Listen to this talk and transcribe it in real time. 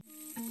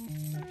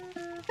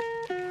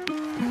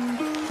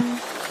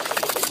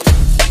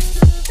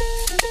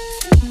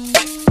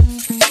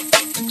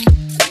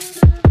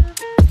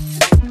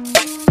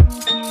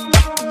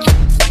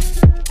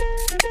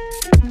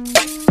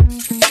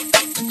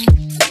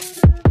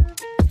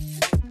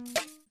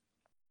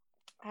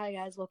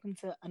guys, welcome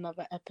to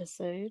another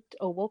episode,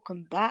 or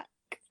welcome back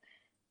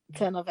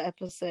to another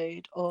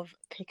episode of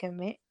Pick a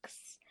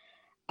Mix.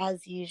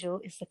 As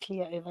usual, it's the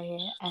Cleo over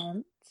here,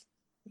 and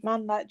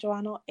Man like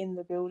Joanna in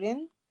the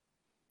building.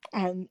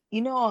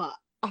 you know what?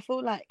 I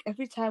feel like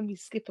every time we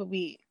skip a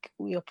week,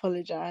 we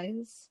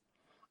apologize.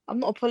 I'm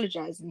not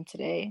apologizing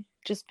today,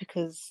 just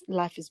because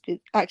life is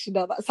busy. Actually,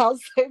 no, that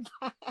sounds so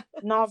bad.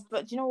 No,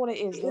 but do you know what it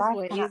It is? is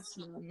what it is,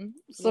 man.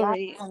 Life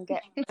Sorry. can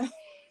get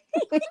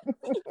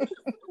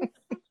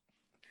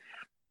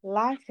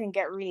life can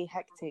get really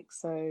hectic.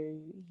 So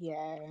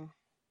yeah.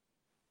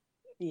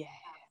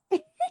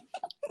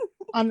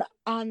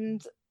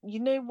 And you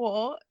know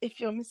what?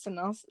 If you're missing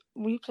us,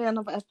 we play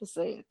another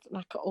episode,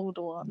 like an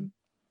older one.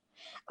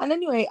 And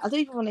anyway, I don't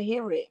even want to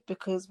hear it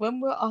because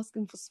when we're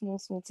asking for small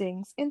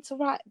things,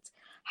 interact.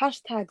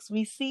 Hashtags,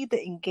 we see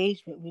the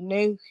engagement. We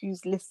know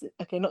who's listening.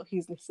 Okay, not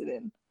who's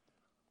listening,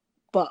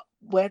 but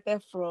where they're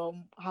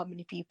from, how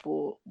many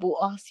people. We'll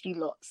ask you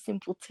lot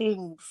simple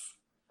things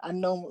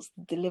and no one wants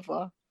to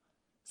deliver.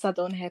 So I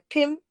don't hear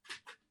Pim.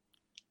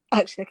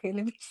 Actually, okay,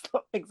 let me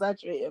stop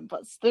exaggerating,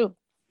 but still.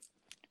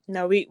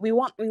 No, we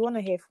want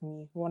to hear from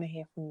you. We want to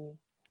hear from you.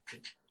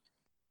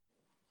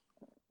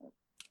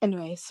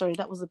 Anyway, sorry,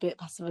 that was a bit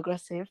passive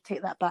aggressive.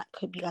 Take that back.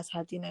 Hope you guys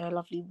had, a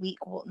lovely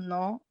week,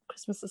 whatnot.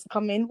 Christmas is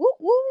coming. Woo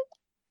woo.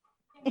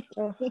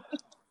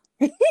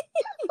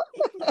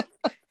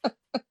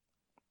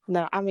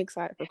 No, I'm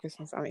excited for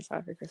Christmas.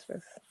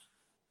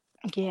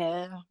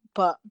 Yeah,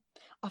 but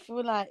I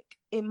feel like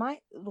it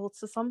might, well,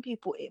 to some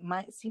people, it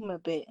might seem a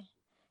bit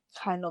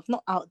kind of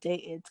not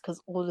outdated because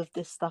all of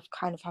this stuff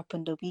kind of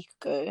happened a week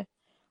ago.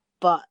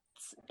 But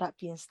that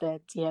being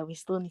said, yeah, we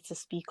still need to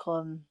speak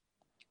on.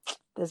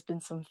 There's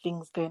been some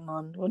things going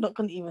on. We're not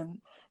going to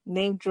even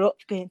name drop,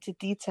 go into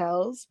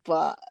details,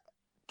 but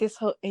this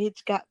whole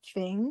age gap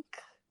thing,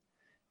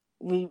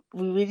 we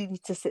really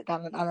need to sit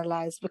down and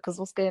analyze because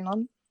what's going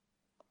on?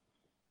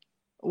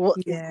 What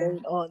is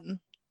going on?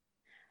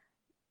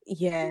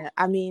 Yeah,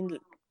 I mean,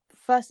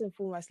 first and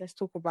foremost, let's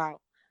talk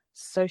about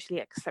socially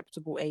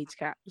acceptable age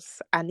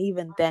gaps. And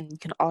even then, you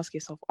can ask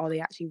yourself, are they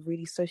actually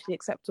really socially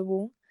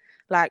acceptable?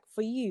 Like,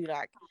 for you,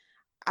 like,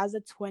 as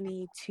a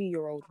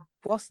 22-year-old,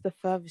 what's the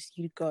furthest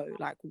you'd go?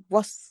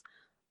 What's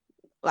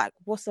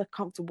a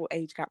comfortable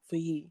age gap for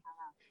you?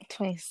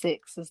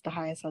 26 is the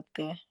highest I'd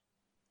go,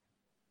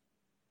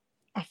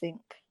 I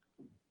think.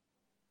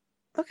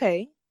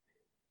 Okay.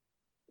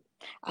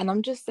 And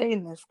I'm just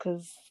saying this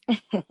because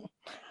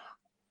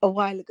a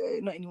while ago,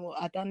 not anymore,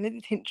 I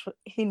downloaded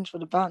Hinge for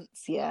the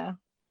Bants, yeah.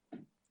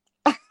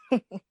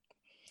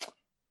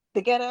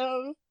 The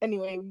ghetto.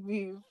 Anyway, we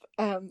move.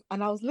 And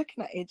I was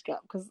looking at age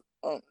gap because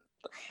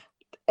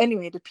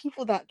anyway, the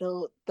people that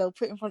they'll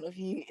put in front of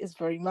you is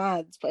very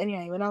mad. But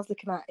anyway, when I was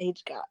looking at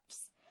age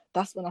gaps,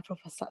 that's when I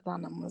proper sat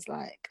down and was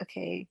like,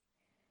 okay,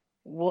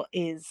 what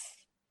is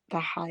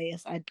the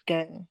highest I'd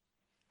go?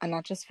 And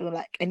I just feel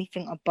like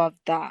anything above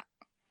that,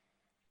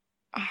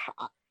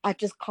 I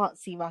just can't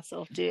see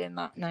myself doing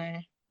that. No.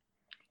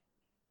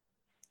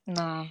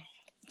 Nah.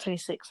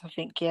 26, I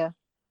think, yeah.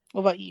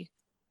 What about you?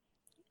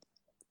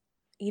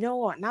 You know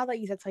what? Now that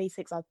you said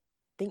 26, I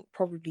think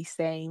probably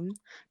same.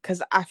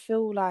 Because I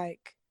feel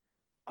like,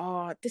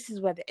 this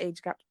is where the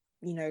age gap,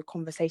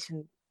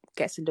 conversation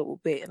gets a little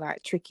bit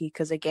like tricky.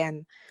 Because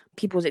again,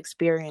 people's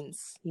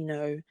experience,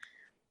 life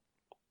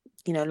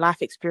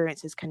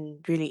experiences can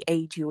really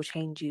age you or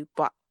change you.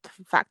 But the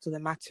fact of the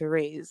matter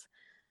is,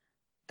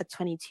 a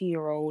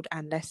 22-year-old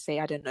and let's say,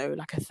 I don't know,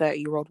 like a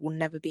 30-year-old will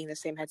never be in the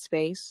same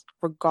headspace,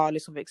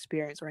 regardless of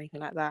experience or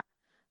anything like that.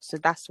 So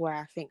that's where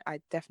I think I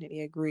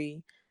definitely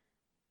agree.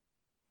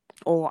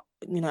 Or,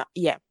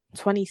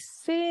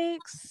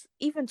 26,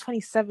 even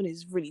 27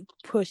 is really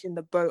pushing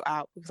the boat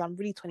out because I'm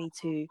really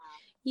 22.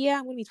 Yeah,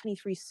 I'm going to be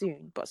 23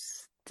 soon, but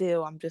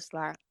still, I'm just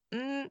like,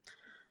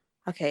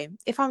 okay,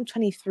 if I'm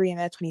 23 and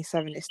they're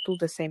 27, it's still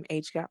the same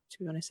age gap, to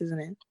be honest, isn't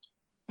it?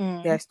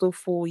 Yeah, it's still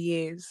 4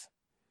 years.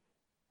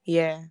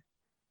 Yeah.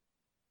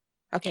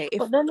 Okay.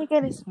 But then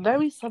again, it's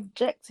very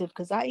subjective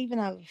because I even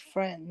have a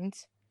friend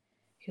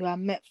who I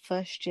met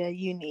first year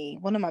uni,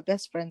 one of my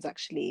best friends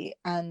actually,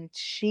 and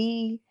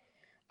she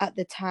at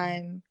the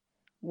time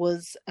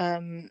was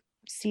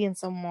seeing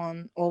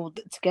someone or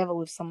together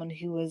with someone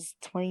who was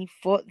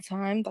 24 at the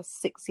time.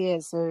 That's 6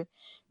 years. So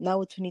now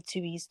we're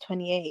 22, he's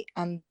 28,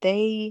 and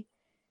they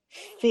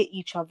fit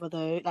each other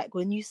though. Like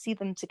when you see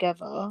them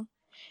together,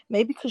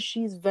 maybe because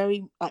she's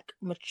very like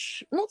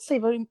mature, not to say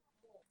very,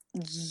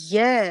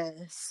 yeah.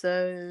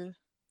 So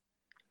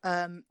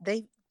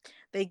they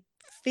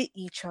fit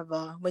each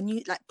other when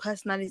you like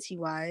personality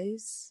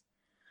wise,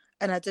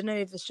 and I don't know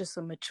if it's just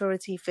a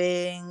maturity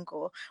thing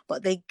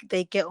but they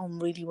get on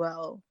really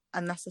well,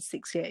 and that's a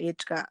 6 year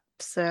age gap.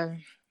 So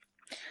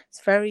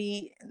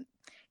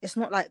it's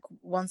not like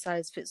one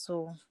size fits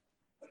all.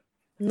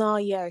 No,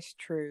 yeah, it's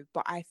true.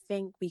 But I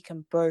think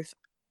both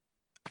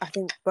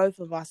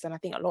of us, and I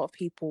think a lot of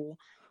people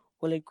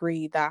will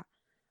agree that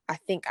I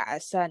think at a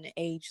certain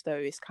age, though,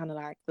 it's kind of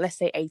like, let's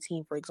say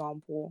 18, for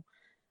example,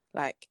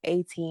 like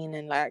 18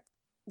 and like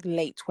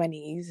late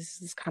 20s,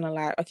 this is kind of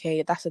like,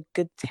 okay, that's a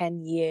good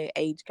 10-year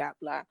age gap.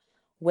 Like,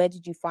 where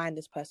did you find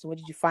this person? Where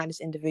did you find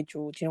this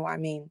individual? Do you know what I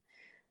mean?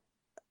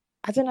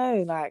 I don't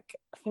know. Like,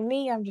 for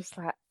me, I'm just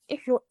like,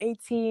 if you're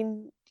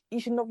 18, you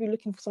should not be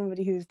looking for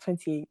somebody who's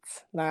 28.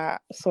 Like,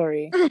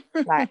 sorry.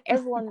 Like, I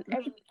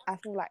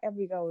feel like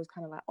every girl is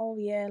kind of like, oh,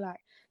 yeah, like,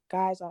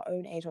 guys our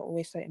own age are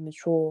always so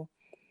immature.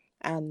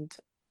 And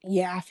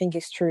yeah, I think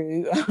it's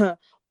true.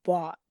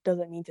 But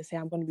doesn't mean to say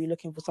I'm going to be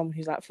looking for someone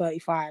who's like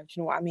 35. Do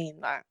you know what I mean?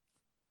 Like,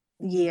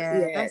 Yeah,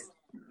 yeah. that's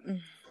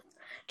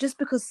just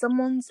because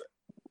someone's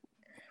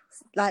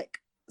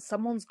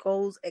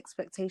goals,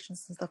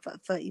 expectations and stuff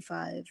at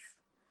 35,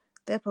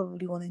 they're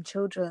probably wanting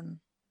children.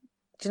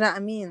 Do you know what I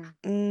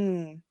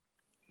mean?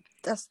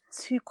 That's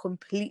two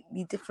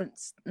completely different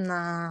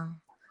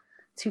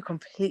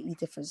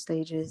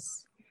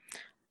stages.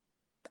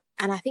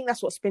 And I think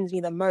that's what spins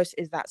me the most,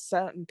 is that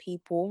certain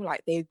people,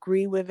 like, they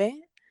agree with it,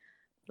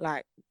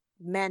 like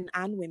men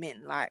and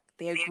women, like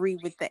they agree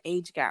with the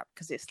age gap,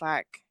 because it's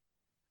like,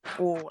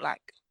 or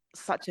like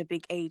such a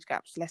big age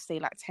gap, so let's say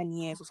like 10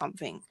 years or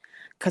something.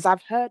 Because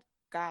I've heard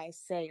guys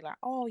say like,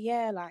 oh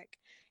yeah, like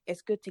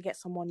it's good to get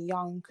someone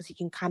young because you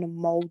can kind of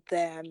mold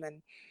them,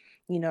 and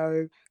you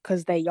know,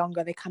 because they're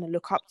younger, they kind of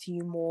look up to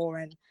you more,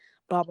 and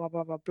blah blah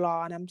blah blah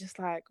blah. And I'm just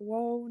like,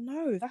 well,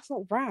 no, that's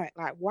not right.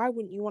 Like, why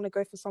wouldn't you want to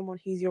go for someone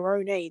who's your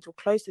own age or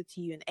closer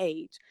to you in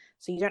age,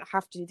 so you don't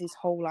have to do this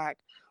whole like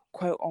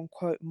quote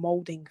unquote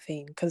molding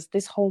thing? Because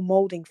this whole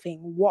molding thing,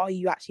 what are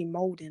you actually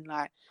molding?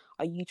 Like,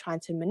 are you trying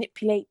to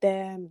manipulate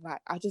them?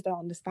 Like, I just don't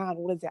understand,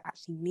 what does it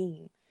actually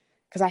mean?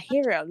 Because I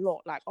hear it a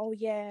lot, like, oh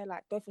yeah,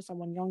 like go for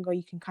someone younger,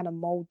 you can kind of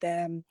mold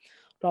them,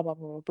 blah blah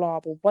blah blah blah.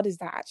 But what does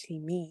that actually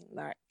mean?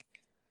 Like,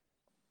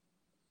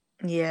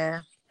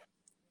 Yeah,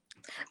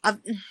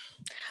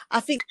 I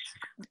think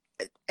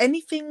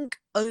anything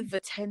over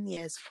 10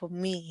 years for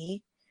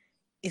me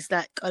is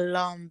like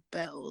alarm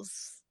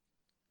bells,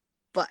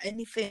 but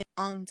anything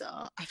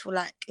under, I feel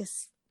like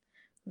it's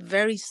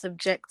very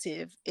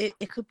subjective.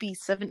 It could be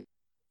 7,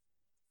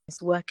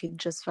 it's working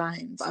just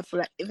fine, but I feel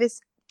like if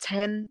it's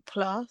 10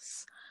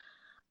 plus,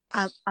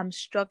 I'm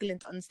struggling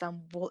to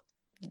understand what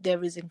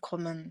there is in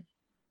common.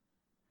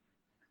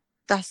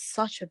 That's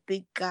such a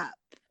big gap.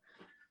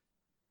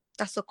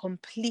 That's a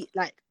complete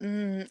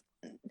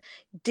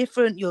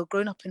different. You're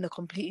grown up in a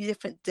completely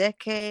different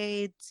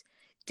decade,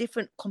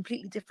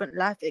 completely different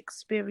life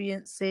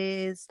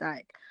experiences.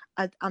 Like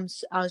I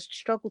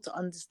struggle to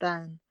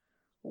understand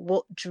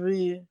what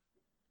drew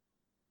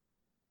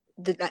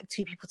the like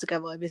two people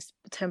together over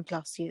 10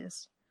 plus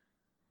years.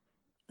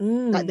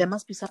 Like there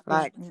must be something.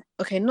 like,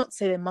 okay, not to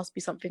say there must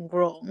be something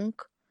wrong,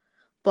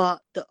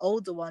 but the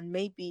older one,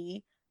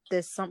 maybe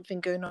there's something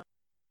going on.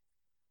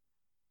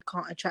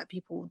 Can't attract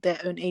people their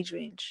own age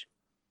range.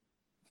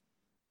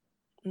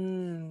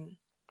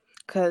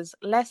 because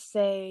let's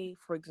say,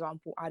 for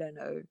example, I don't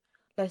know,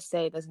 let's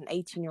say there's an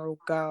 18-year-old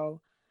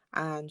girl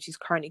and she's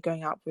currently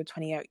going out with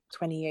a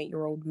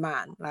 28-year-old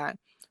man. Like,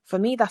 for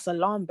me, that's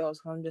alarm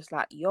bells. I'm just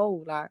like,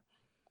 yo, like,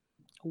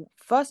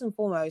 first and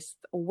foremost,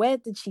 where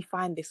did she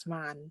find this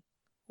man?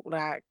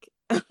 Like,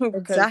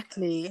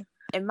 Exactly.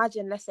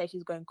 Imagine, let's say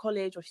she's going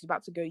college or she's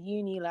about to go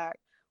uni. Like,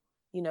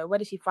 you know, where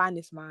did she find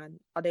this man?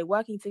 Are they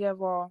working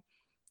together?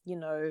 You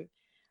know,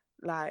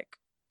 like,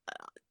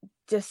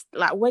 just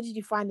like, where did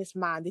you find this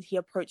man? Did he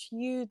approach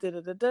you?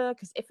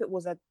 Because if it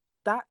was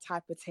that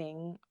type of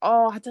thing,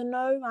 oh, I don't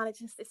know, man.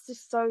 It's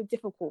just so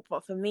difficult.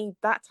 But for me,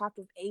 that type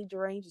of age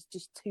range is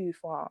just too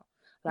far.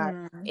 Like,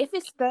 if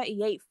it's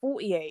 38,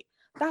 48,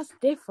 that's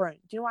different.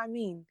 Do you know what I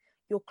mean?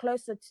 You're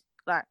closer to,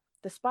 like,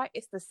 despite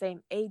it's the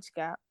same age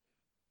gap,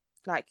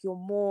 like, you're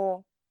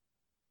more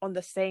on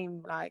the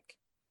same like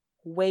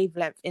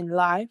wavelength in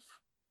life.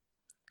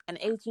 An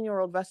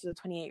 18-year-old versus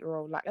a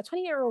 28-year-old, like a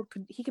 28-year-old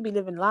could be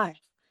living life.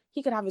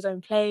 He could have his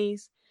own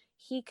place.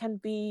 He can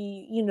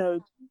be, you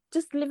know,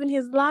 just living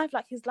his life.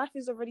 Like, his life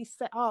is already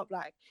set up.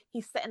 Like,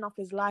 he's setting up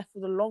his life for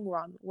the long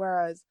run.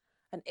 Whereas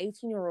an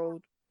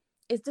 18-year-old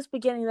is just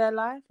beginning their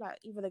life. Like,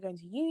 either they're going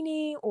to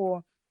uni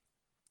or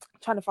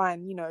trying to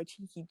find, you know, a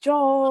cheeky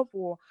job,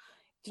 or,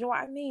 do you know what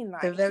I mean?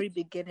 Like, the very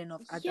beginning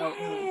of adulthood.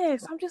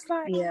 yes, I'm just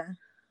like, yeah.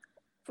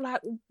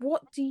 Like,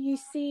 what do you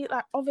see?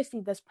 Like,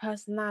 obviously there's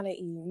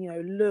personality, you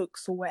know,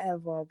 looks or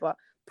whatever, but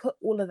put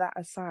all of that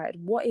aside,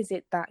 what is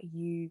it that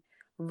you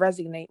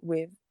resonate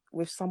with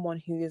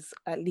someone who is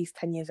at least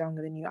 10 years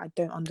younger than you? I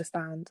don't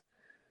understand.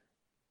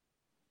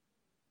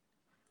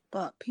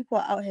 But people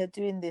are out here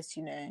doing this,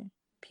 you know.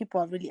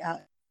 People are really out.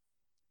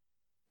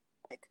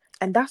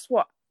 And that's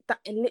what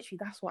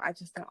I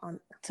just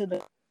don't to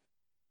the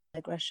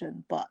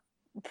aggression. But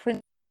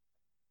Prince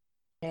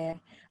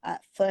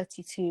at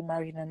 32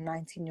 married a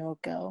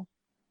 19-year-old girl.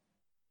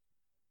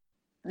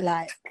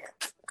 Like,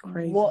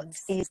 crazy. What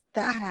is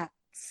that?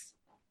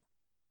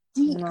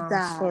 Deep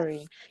that.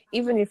 Sorry.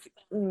 Even if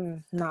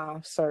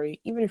sorry.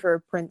 Even if you're a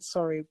prince,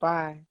 sorry,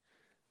 bye.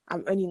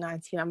 I'm only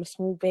 19. I'm a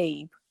small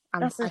babe.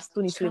 I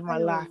still need to live my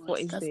life.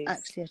 What is That's this?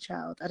 actually a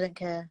child. I don't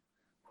care.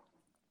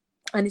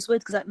 And it's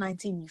weird because at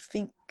 19 you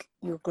think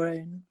you're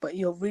grown, but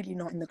you're really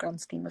not in the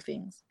grand scheme of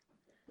things.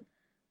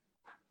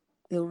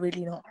 You're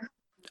really not.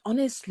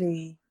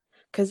 Honestly,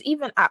 because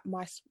even at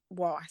my,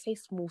 well, I say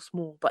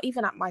small, but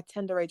even at my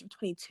tender age of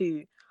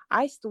 22,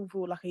 I still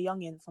feel like a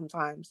youngin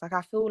sometimes. Like,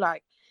 I feel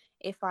like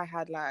if I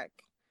had, like,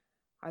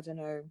 I don't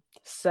know,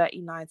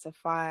 39 to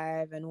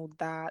 5 and all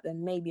that,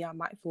 then maybe I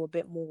might feel a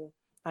bit more,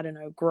 I don't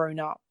know, grown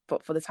up.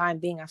 But for the time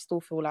being, I still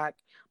feel like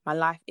my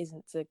life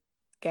isn't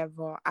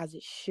together as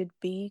it should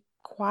be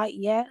quite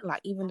yet.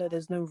 Like, even though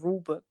there's no rule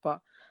book, but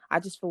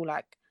I just feel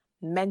like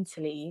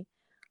mentally,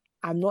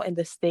 I'm not in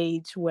the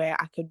stage where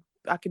I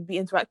could be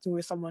interacting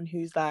with someone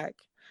who's like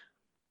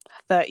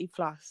 30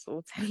 plus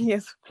or 10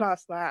 years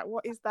plus. Like,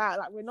 what is that?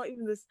 Like, we're not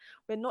in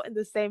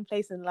the same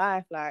place in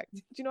life. Like,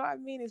 do you know what I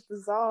mean? It's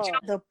bizarre.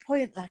 The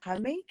point, like,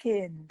 I'm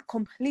making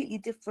completely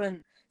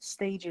different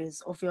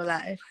stages of your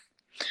life,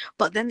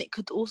 but then it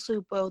could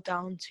also boil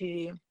down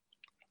to,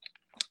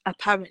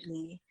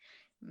 apparently,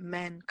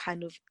 men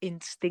kind of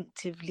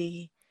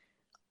instinctively,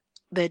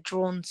 they're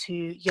drawn to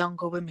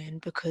younger women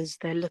because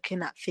they're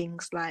looking at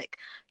things like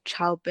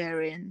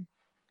childbearing,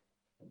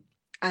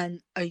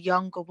 and a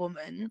younger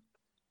woman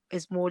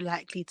is more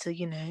likely to,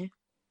 you know,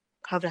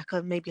 have like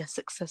maybe a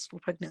successful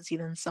pregnancy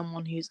than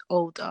someone who's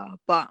older.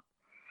 But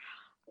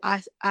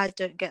I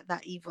don't get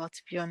that either,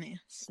 to be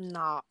honest.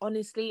 Nah,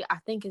 honestly, I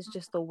think it's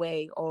just a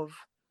way of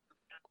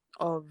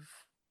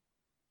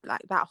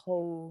like that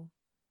whole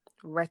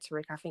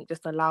rhetoric. I think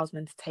just allows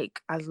men to take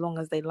as long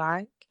as they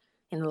like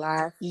in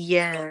life.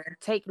 Yeah.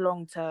 Take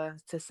long to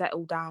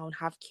settle down,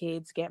 have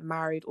kids, get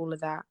married, all of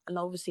that. And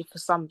obviously for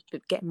some,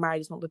 getting married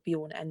is not the be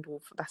all and end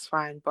all, that's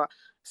fine, but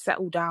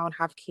settle down,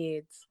 have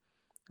kids,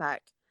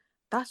 like,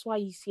 that's why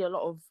you see a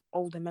lot of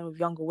older men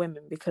with younger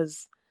women,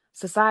 because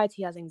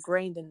society has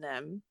ingrained in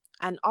them,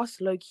 and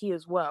us low key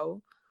as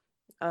well,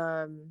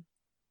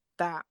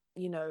 that,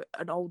 you know,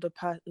 an older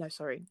person, no,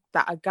 sorry,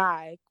 that a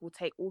guy will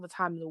take all the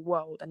time in the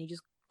world, and you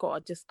just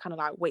gotta just kind of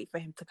like wait for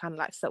him to kind of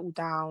like settle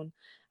down,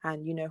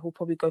 and, you know, he'll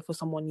probably go for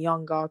someone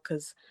younger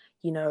because,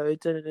 you know,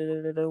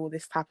 all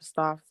this type of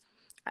stuff.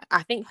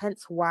 I think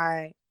hence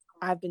why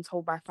I've been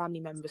told by family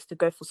members to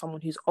go for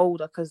someone who's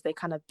older, because they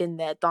kind of been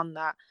there, done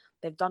that.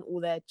 They've done all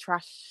their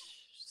trash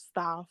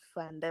stuff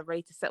and they're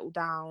ready to settle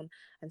down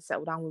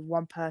with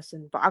one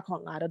person. But I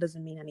can't lie, that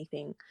doesn't mean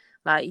anything.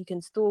 Like, you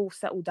can still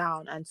settle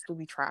down and still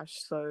be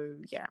trash. So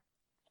yeah.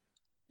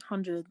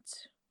 100.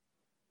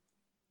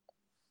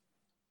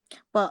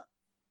 But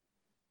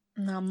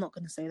no, I'm not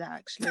gonna say that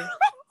actually.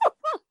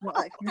 Not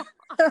like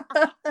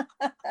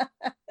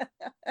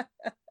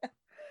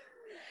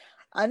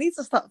I need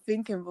to start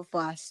thinking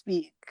before I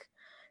speak,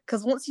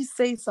 because once you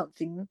say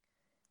something,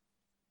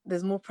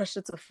 there's more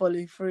pressure to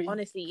follow through.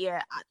 Honestly,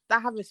 yeah,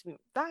 that happens to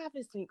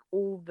me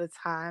all the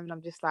time, and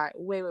I'm just like,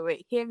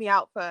 wait, hear me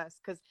out first,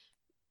 because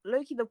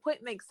Loki, the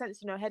point makes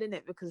sense in your head, in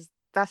it, because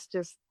that's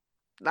just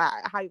like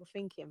how you're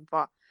thinking.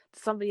 But to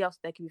somebody else,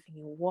 they can be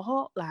thinking,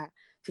 what? Like,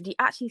 did he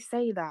actually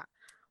say that?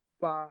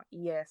 But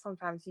yeah,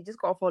 sometimes you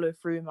just gotta follow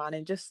through, man,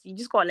 and you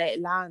just gotta let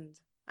it land.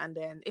 And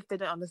then if they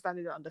don't understand,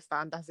 they don't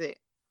understand. That's it.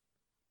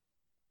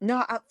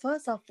 No, at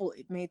first I thought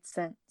it made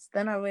sense.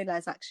 Then I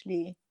realized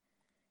actually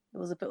it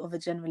was a bit of a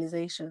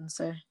generalization,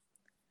 so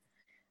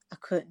I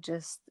couldn't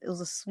just. It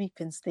was a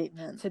sweeping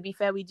statement. To be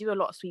fair, we do a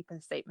lot of sweeping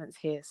statements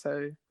here,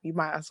 so you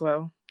might as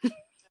well.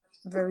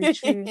 Very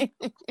true.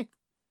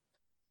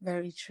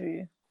 Very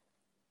true.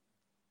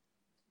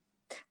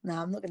 No,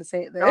 I'm not gonna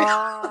say it though.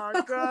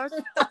 Oh gosh.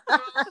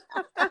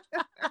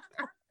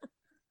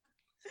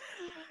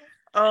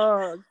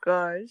 Oh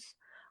gosh.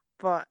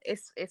 But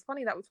it's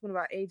funny that we're talking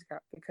about age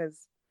gap,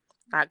 because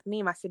like me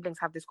and my siblings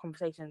have this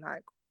conversation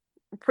like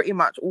pretty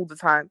much all the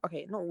time.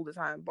 Okay, not all the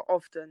time, but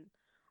often,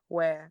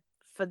 where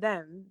for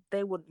them,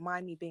 they wouldn't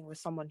mind me being with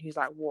someone who's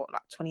like, what,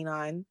 like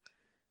 29,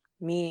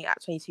 me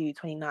at 22,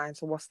 29.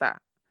 So what's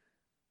that?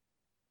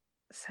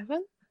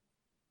 7?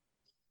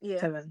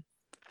 Yeah. 7.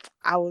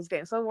 I was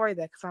getting so worried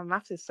there because my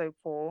maths is so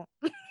poor.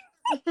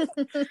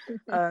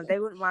 They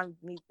wouldn't mind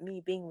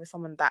me being with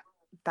someone that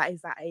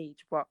is that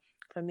age. But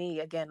for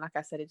me, again, like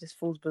I said, it just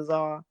feels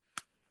bizarre.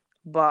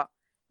 But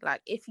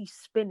like, if you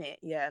spin it,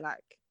 yeah,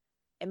 like,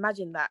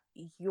 imagine that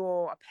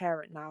you're a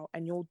parent now,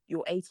 and your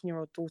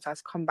 18-year-old daughter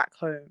has come back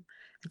home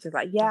and she's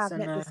like, yeah, I've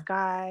met this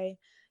guy.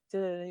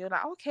 You're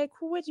like, okay,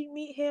 cool, where did you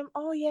meet him?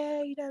 Oh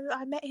yeah, you know,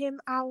 I met him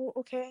out.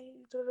 Okay.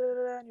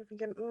 And you're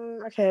thinking,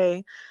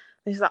 okay.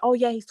 And she's like, oh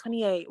yeah, he's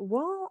 28.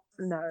 What?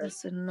 No.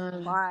 That's a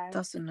no. Why?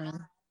 That's a no.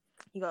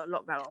 You gotta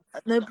lock that off.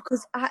 No,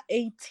 because at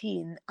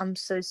 18, I'm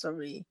so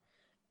sorry,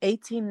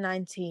 18,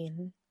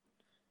 19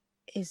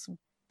 is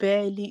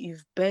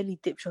you've barely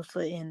dipped your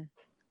foot in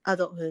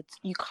adulthood.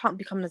 You can't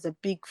be coming as a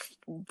big,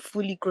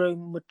 fully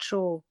grown,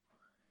 mature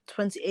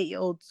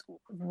 28-year-old.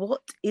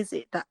 What is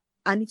it that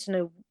I need to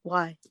know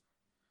why?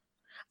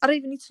 I don't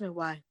even need to know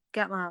why.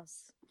 Get out my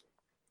house.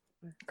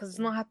 Because it's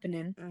not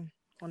happening.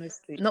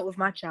 Honestly. Not with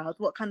my child.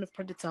 What kind of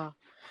predator?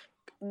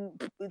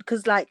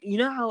 Because, like, you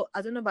know how,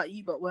 I don't know about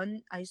you, but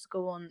when I used to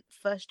go on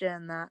first year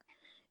and that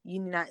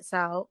uni nights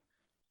out,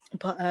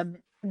 but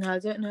No, I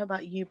don't know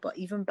about you, but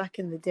even back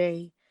in the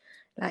day,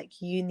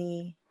 like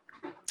uni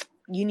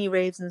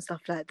raves and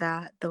stuff like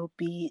that, there'll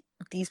be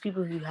these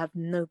people who have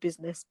no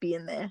business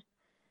being there.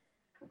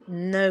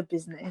 No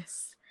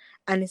business.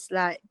 And it's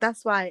like,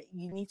 that's why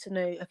you need to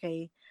know,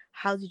 okay,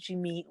 how did you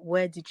meet?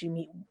 Where did you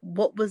meet?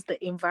 What was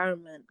the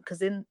environment?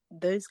 Because in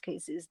those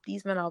cases,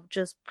 these men are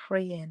just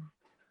preying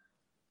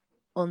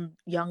on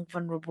young,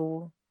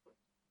 vulnerable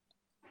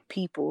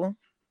people.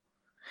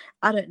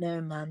 I don't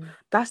know, man.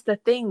 That's the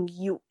thing.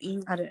 You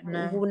I don't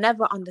know. will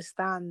never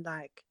understand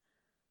like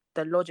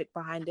the logic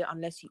behind it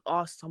unless you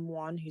ask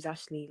someone who's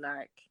actually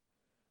like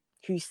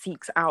who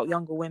seeks out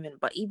younger women.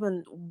 But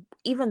even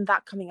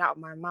that coming out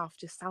of my mouth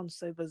just sounds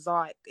so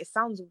bizarre. It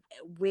sounds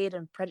weird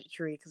and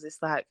predatory because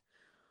it's like,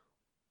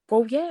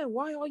 well, yeah,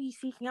 why are you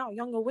seeking out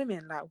younger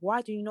women? Like,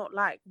 why do you not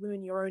like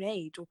women your own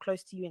age or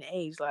close to you in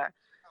age? Like,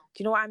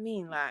 do you know what I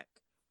mean? Like,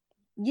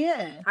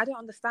 Yeah. I don't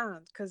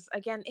understand. Because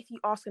again, if you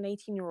ask an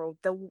 18-year-old,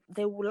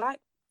 they will like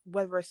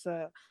whether it's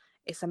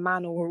a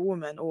man or a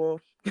woman or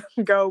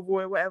girl,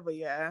 boy, whatever.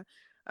 Yeah,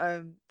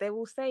 they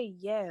will say,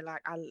 yeah,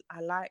 like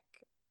I like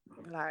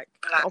the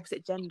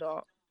opposite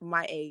gender,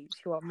 my age,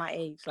 who are my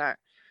age, like,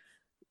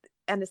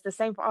 and it's the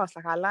same for us.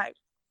 Like, I like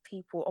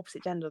people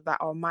opposite gender that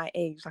are my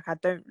age. Like, I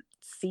don't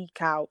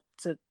seek out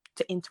to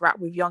interact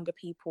with younger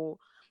people.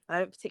 I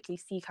don't particularly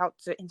seek out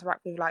to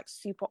interact with like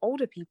super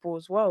older people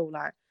as well.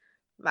 Like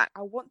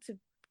I want to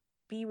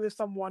be with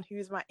someone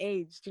who's my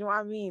age. Do you know what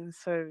I mean?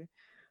 So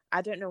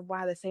I don't know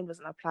why the same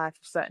doesn't apply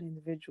for certain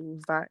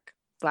individuals. Like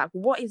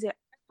what is it?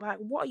 Like,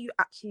 what are you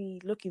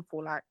actually looking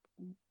for? Like,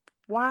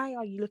 why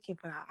are you looking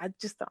for that? I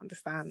just don't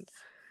understand.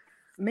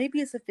 Maybe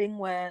it's a thing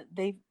where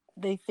they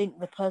think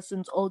the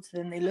person's older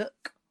than they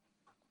look.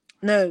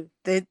 No,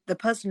 the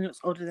person looks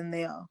older than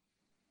they are.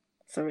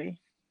 Sorry.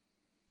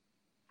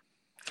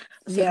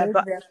 So Yeah, maybe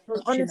but they're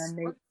approaching honest, and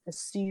they're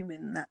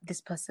assuming that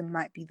this person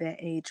might be their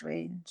age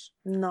range.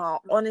 no,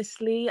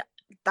 honestly,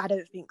 I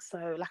don't think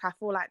so. Like, I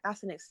feel like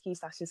that's an excuse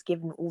that's just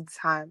given all the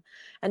time.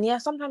 And yeah,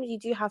 sometimes you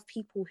do have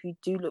people who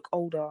do look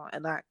older,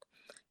 and like,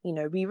 you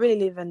know, we really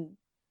live in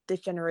this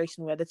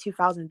generation where the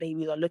 2000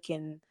 babies are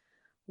looking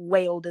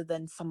way older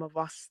than some of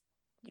us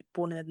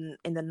born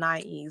in the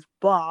 90s.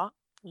 But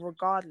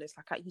regardless,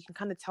 like, you can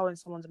kind of tell in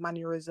someone's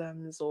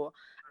mannerisms or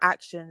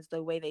actions,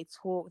 the way they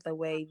talk,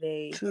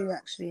 True,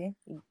 actually.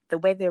 the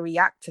way they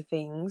react to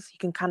things, you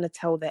can kind of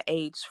tell their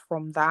age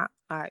from that.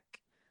 Like,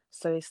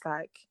 so it's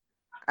like,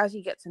 as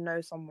you get to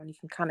know someone, you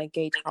can kind of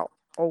gauge how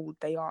old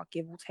they are,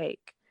 give or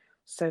take.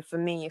 So for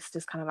me, it's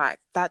just kind of like,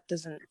 that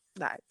doesn't,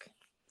 like,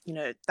 you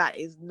know, that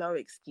is no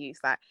excuse.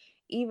 Like,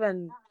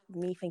 even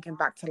me thinking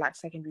back to like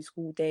secondary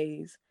school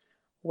days,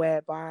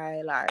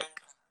 whereby like,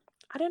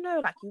 I don't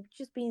know, like, you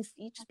just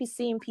be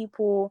seeing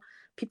people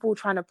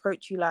trying to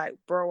approach you like,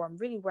 bro, I'm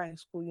really wearing a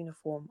school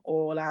uniform,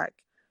 or like,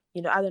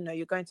 you know, I don't know,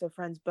 you're going to a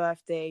friend's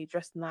birthday,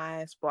 dressed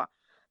nice, but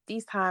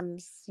these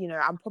times, you know,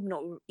 I'm probably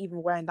not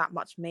even wearing that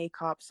much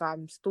makeup, so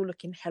I'm still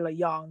looking hella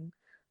young.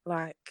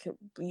 Like,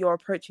 you're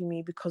approaching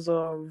me because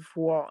of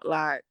what?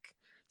 Like,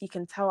 you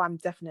can tell I'm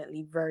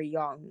definitely very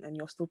young, and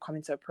you're still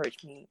coming to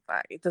approach me.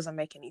 Like, it doesn't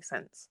make any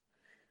sense.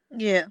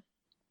 Yeah.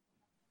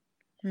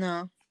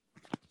 No,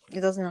 it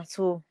doesn't at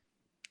all.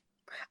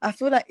 I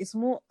feel like it's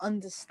more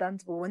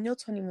understandable when you're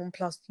 21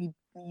 plus. You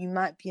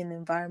might be in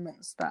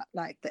environments that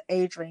like the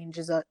age range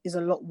is a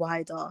lot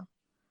wider.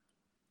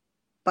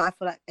 But I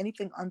feel like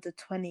anything under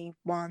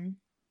 21,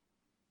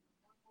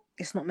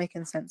 it's not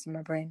making sense in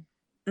my brain.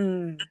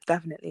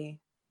 Definitely,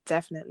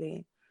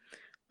 definitely.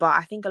 But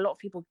I think a lot of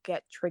people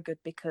get triggered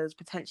because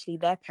potentially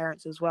their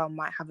parents as well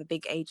might have a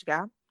big age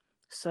gap.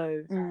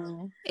 So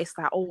it's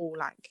like, oh,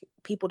 like,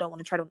 people don't want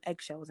to tread on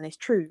eggshells. And it's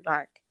true.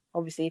 Like,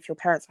 obviously, if your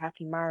parents are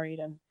happily married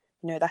and,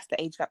 you know, that's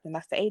the age gap, then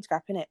that's the age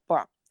gap, innit?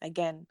 But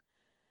again,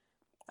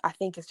 I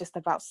think it's just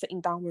about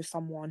sitting down with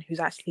someone who's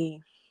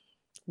actually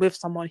with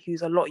someone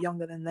who's a lot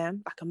younger than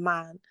them, like a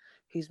man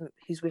who's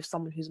with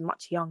someone who's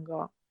much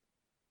younger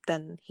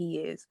than he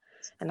is,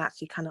 and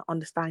actually kind of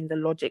understanding the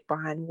logic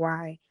behind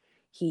why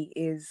he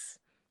is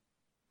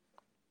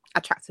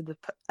attracted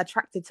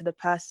to the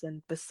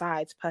person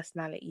besides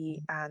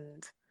personality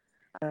and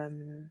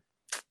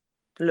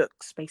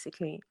looks,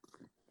 basically.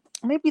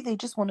 Maybe they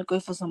just want to go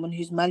for someone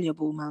who's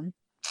malleable, man.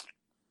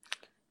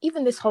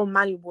 Even this whole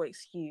malleable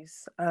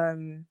excuse,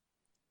 I'm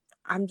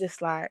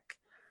just like,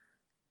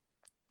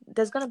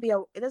 there's gonna be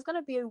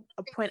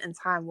a point in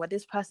time where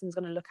this person's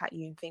gonna look at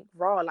you and think,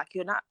 raw, like,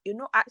 you're not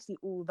actually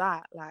all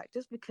that. Like,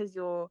 just because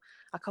you're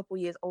a couple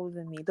years older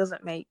than me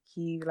doesn't make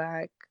you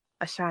like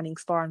a shining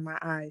star in my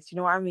eyes. You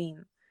know what I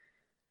mean?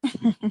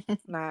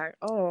 Like,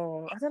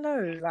 oh, I don't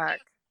know,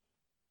 like,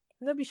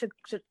 nobody should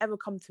ever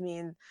come to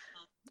me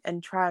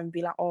and try and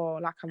be like, oh,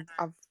 like,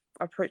 I've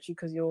approached you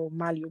because you're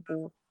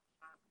malleable,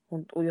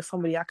 or you're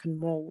somebody I can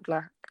mold.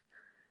 Like,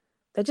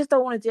 they just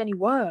don't want to do any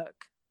work.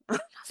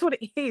 That's what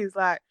it is.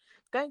 Like,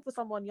 going for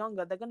someone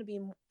younger, they're gonna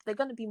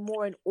be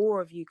more in awe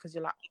of you because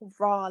you're like, oh,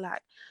 rah,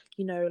 like,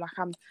 you know, like,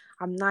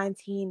 I'm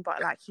 19,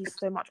 but like, he's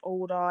so much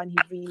older and he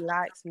really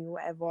likes me,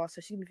 whatever.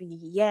 So she's gonna be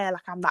thinking, yeah,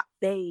 like, I'm that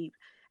babe.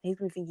 he's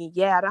been thinking,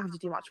 yeah, I don't have to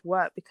do much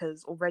work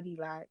because already,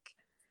 like,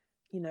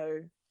 you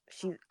know,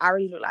 I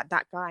already look like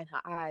that guy in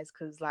her eyes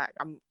because, like,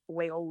 I'm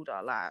way older.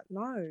 Like,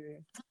 no,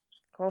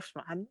 gosh,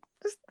 man,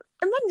 just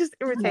A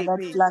irritate red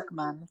me. flag,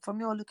 man. From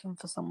you're looking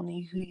for someone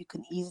who you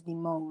can easily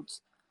mold,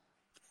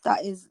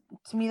 that is,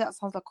 to me, that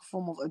sounds like a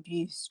form of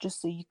abuse,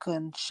 just so you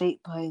can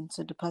shape her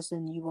into the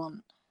person you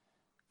want.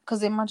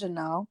 Because imagine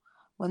now,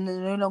 when they're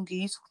no longer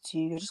useful to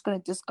you, you're just going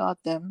to discard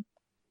them.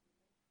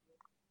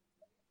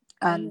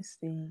 And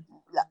Honestly,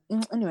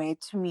 anyway,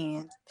 to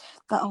me,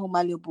 that whole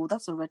malleable,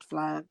 that's a red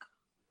flag.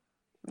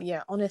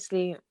 yeah,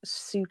 honestly,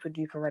 super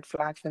duper red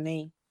flag for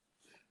me.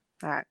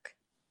 Like,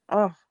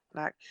 oh,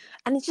 like,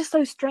 and it's just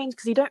so strange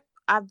because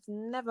I've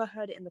never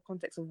heard it in the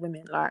context of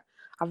women. Like,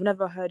 I've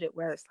never heard it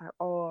where it's like,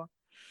 oh,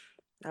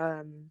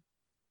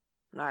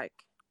 like,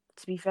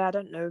 to be fair, I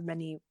don't know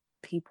many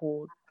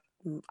people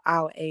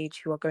our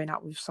age who are going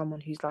out with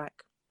someone who's like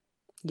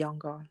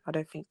younger. I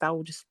don't think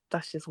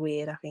that's just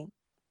weird. I think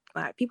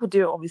like people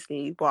do it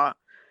obviously, but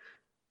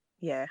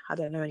yeah, I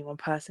don't know anyone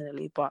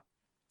personally. But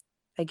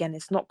again,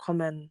 it's not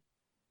common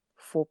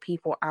for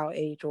people our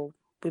age or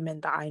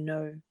women that I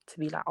know to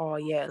be like, oh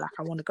yeah, like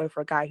I want to go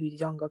for a guy who's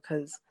younger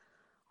because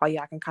oh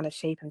yeah, I can kind of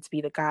shape him to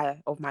be the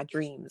guy of my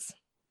dreams.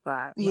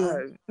 Like,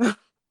 Yeah. no.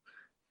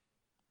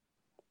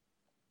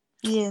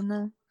 Yeah,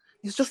 no.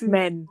 It's just true.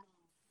 men.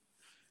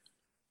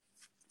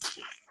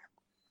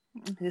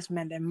 Just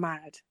men, they're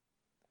mad.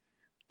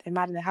 They're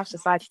mad and they have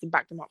society to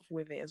back them up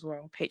with it as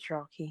well.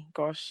 Patriarchy,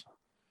 gosh.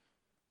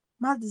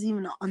 Mad is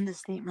even an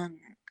understatement.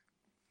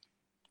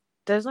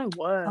 There's no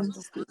words.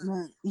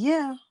 Understatement.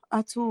 Yeah,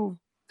 at all.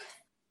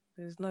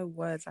 There's no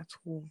words at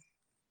all.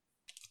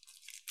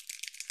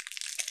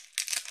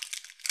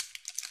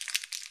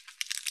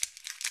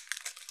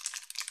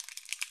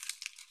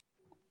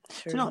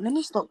 Do you know what? Let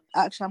me stop.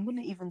 Actually, I'm going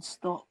to even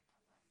stop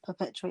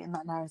perpetuating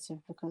that narrative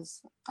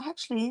because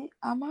actually,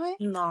 am I?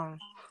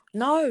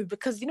 No,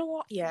 because you know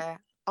what? Yeah.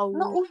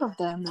 Not all of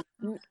them.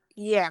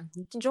 Yeah.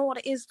 Do you know what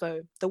it is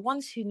though? The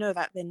ones who know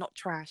that they're not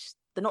trash,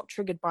 they're not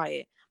triggered by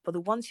it. But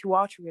the ones who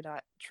are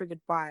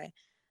triggered by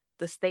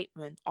the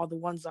statement are the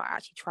ones that are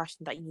actually trash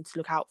and that you need to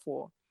look out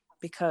for,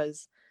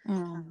 because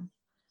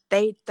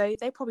they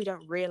probably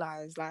don't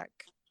realize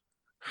like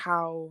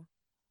how,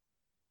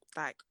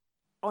 like,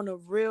 on a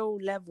real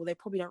level, they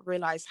probably don't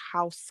realize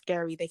how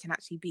scary they can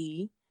actually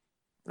be.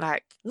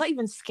 Like, not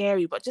even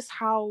scary, but just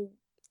how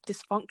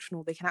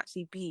dysfunctional they can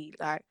actually be.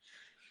 Like,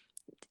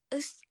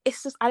 it's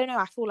just, I don't know,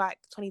 I feel like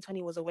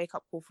 2020 was a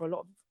wake-up call for a lot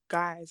of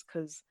guys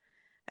because,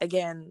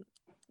 again,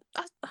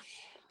 I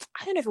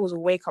don't know if it was a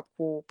wake-up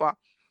call, but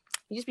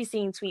you just be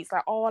seeing tweets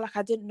like, oh, like,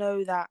 I didn't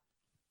know that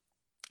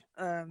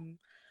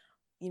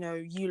you know,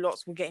 you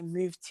lots were getting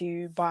moved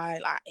to by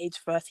like age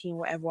 13,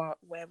 whatever,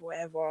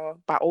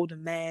 by older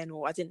men,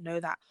 or I didn't know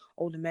that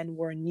older men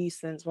were a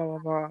nuisance, blah, blah,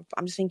 blah. But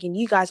I'm just thinking,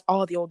 you guys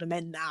are the older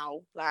men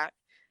now. Like,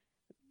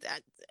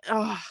 that,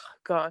 oh,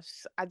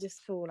 gosh. I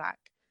just feel like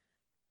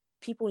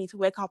people need to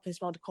wake up and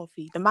smell the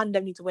coffee. The man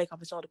them need to wake up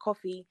and smell the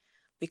coffee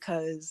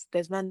because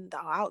there's men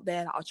that are out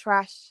there that are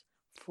trash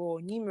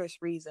for numerous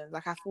reasons.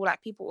 Like, I feel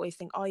like people always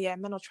think, oh, yeah,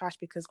 men are trash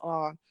because,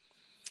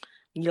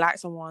 you like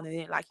someone and they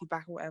didn't like you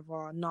back or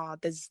whatever. Nah,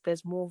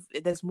 there's more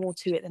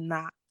to it than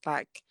that.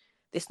 Like,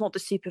 it's not the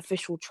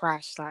superficial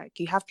trash. Like,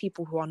 you have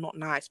people who are not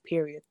nice,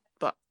 period.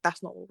 But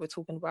that's not what we're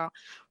talking about.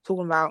 We're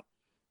talking about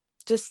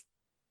just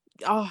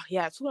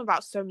talking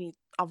about so many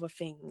other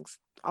things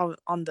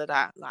under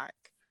that. Like,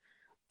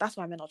 that's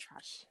why men are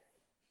trash.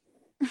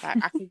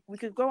 Like, we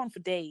could go on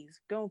for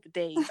days. I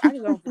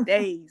could go on for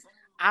days,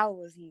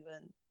 hours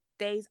even.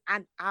 Days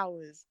and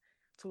hours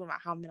talking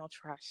about how men are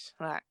trash.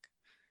 Like,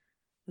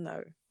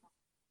 no.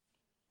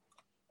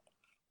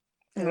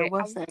 No, Okay,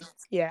 well said.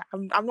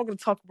 I'm not going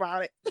to talk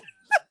about it.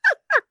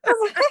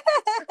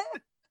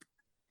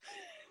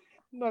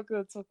 I'm not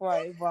going to talk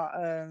about it, but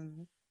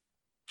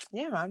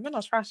yeah, man, men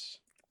are trash,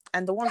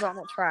 and the ones that are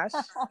not trash,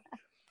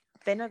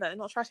 they know that they're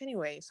not trash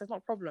anyway, so it's not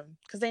a problem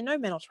because they know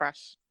men are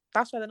trash.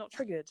 That's why they're not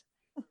triggered.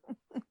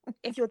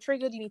 If you're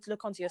triggered, you need to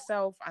look onto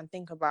yourself and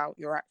think about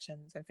your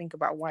actions and think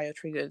about why you're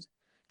triggered,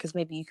 because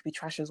maybe you could be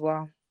trash as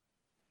well.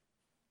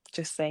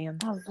 Just saying.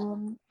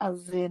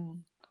 As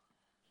in.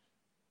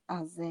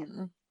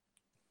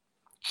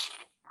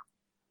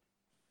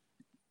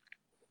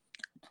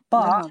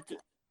 But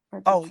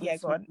Oh yeah,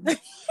 go on.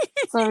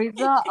 sorry,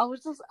 no, I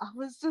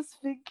was just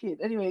thinking.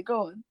 Anyway,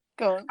 go on.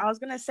 I was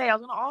gonna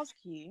ask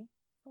you.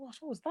 Oh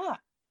gosh, what was that?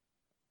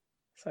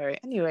 Sorry.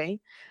 Anyway,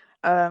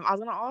 I was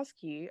gonna ask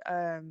you.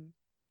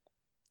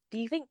 Do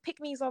you think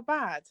pick-me's are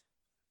bad?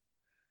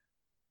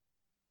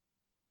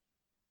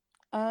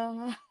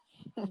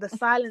 The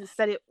silence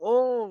said it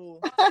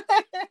all.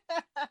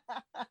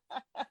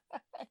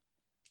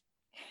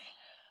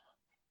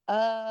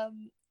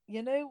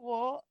 You know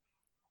what?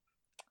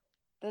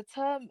 The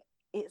term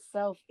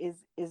itself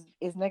is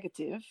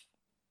negative.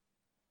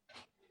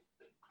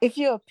 If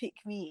you're a pick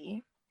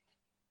me,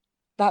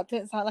 that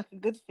don't sound like a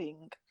good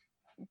thing.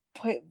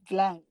 Point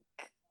blank.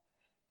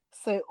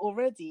 So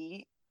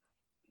already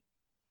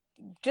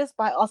just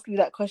by asking you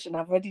that question,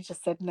 I've already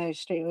just said no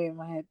straight away in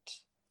my head.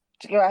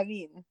 Do you get what I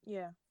mean?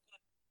 Yeah.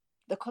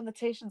 The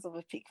connotations of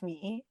a pick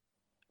me,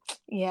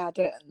 yeah, I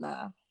don't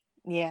know.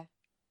 Yeah,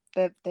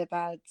 they're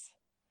bad.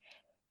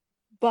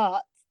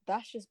 But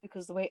that's just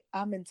because the way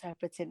I'm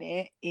interpreting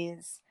it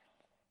is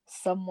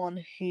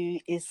someone who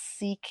is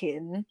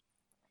seeking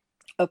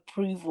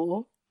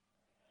approval.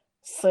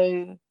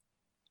 So,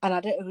 and I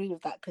don't agree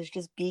with that, because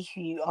just be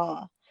who you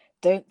are.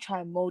 Don't try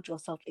and mold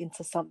yourself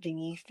into something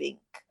you think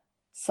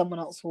someone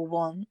else will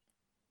want.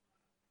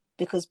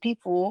 Because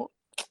people,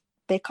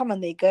 they come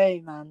and they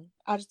go, man.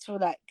 I just feel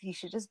like you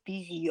should just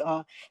be who you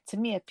are. To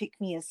me, a pick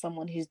me is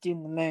someone who's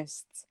doing the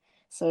most.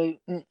 So,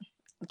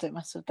 don't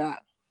mess with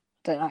that.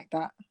 Don't like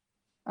that.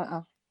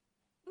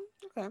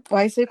 Okay.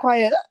 Why are you so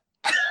quiet?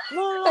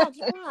 No. Do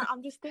you know what?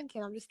 I'm just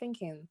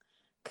thinking,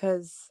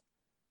 because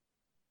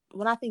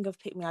when I think of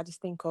pick me, I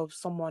just think of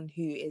someone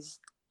who is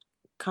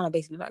kind of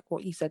basically like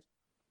what you said,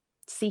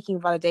 seeking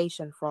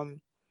validation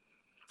from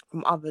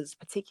others,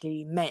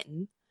 particularly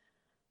men.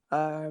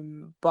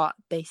 But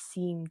they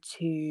seem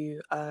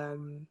to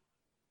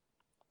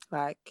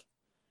like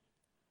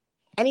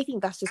anything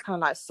that's just kind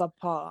of like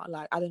subpar.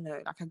 Like, I don't know,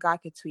 like a guy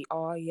could tweet,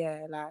 oh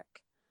yeah, like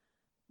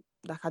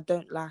I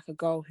don't like a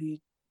girl who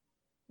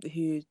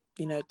you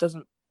know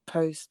doesn't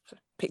post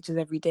pictures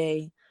every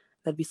day.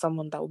 There'd be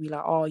someone that will be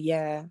like, oh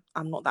yeah,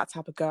 I'm not that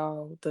type of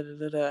girl, da da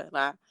da da.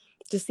 Like,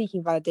 just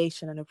seeking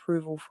validation and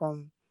approval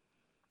from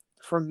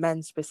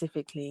men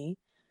specifically,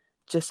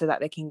 just so that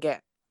they can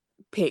get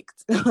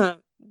picked,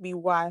 be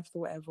wifed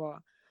or whatever.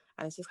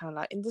 And it's just kind of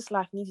like, in this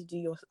life, you need to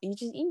you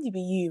need to be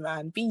you,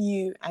 man. Be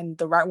you, and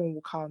the right one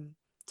will come,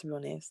 to be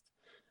honest.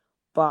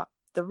 But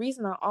the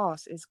reason I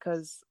asked is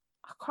because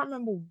I can't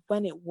remember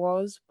when it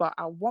was, but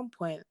at one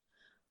point,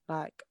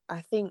 like,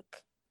 I think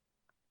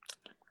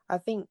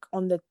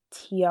on the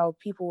TL,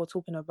 people were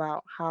talking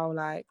about how,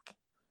 like,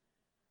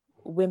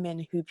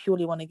 women who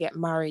purely want to get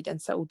married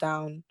and settle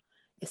down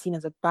is seen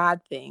as a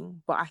bad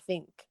thing. But I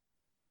think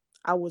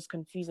I was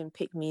confusing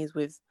pick-me's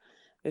with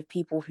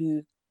people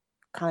who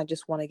kind of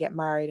just want to get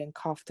married and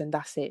cuffed and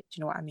that's it. Do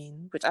you know what I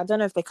mean? Which I don't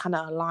know if they kind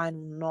of align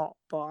or not,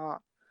 but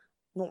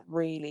not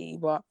really.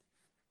 But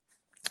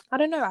I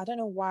don't know. I don't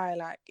know why,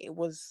 like, it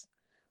was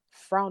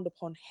frowned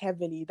upon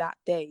heavily that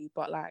day.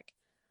 But, like,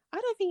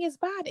 I don't think it's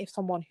bad if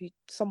someone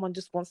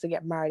just wants to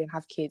get married and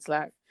have kids.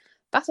 Like,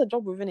 that's a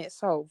job within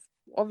itself.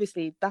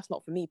 Obviously, that's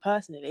not for me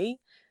personally.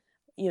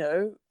 You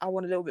know, I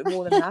want a little bit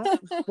more than that.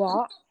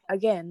 But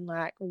again,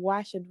 like,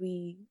 why should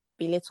we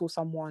belittle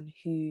someone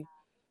who,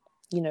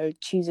 you know,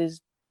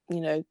 chooses,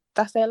 you know,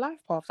 that's their life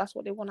path. That's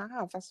what they want to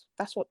have.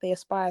 That's what they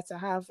aspire to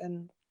have,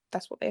 and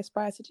that's what they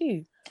aspire to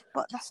do.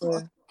 But that's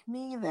not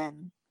me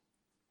then.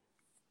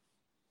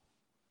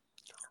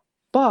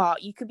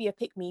 But you could be a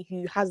pick-me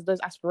who has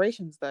those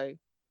aspirations, though.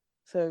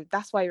 So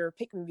that's why you're a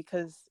pick-me,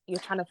 because you're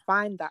trying to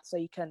find that so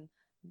you can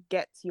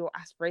get to your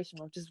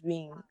aspiration of just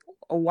being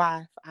a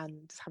wife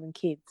and just having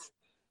kids.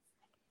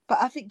 But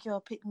I think you're a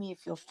pick-me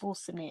if you're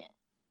forcing it,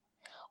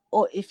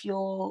 or if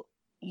you're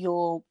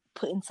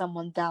putting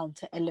someone down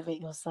to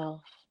elevate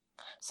yourself.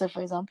 So,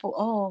 for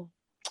example,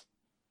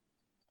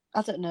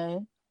 I don't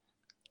know,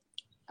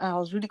 I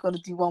was really going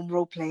to do one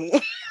role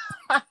play.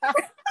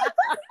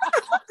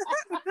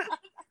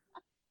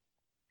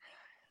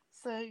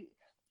 So,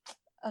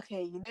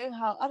 okay, you know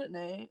how, I don't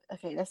know,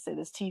 okay, let's say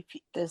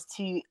there's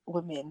two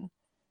women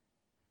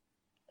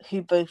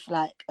who both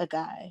like a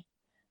guy,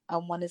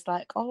 and one is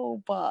like,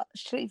 oh, but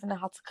she don't even know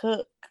how to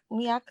cook.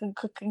 Me, I can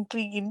cook and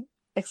clean,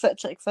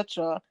 etc.,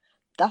 etc.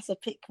 That's a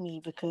pick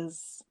me,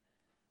 because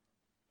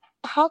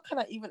how can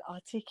I even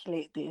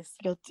articulate this?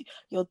 You're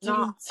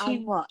doing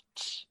too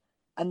much,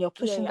 and you're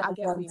pushing that I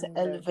get what one you to mean,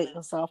 elevate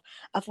yourself.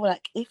 I feel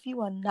like if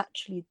you are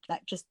naturally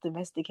like just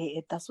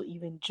domesticated, that's what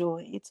you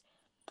enjoyed,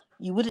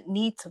 you wouldn't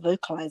need to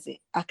vocalize it.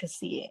 I can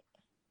see it.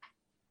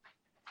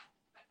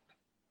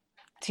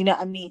 Do you know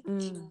what I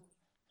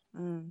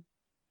mean?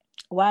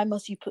 Why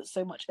must you put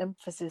so much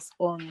emphasis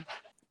on?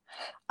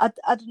 I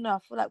don't know. I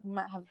feel like we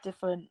might have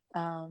different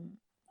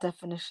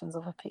definitions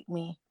of a pick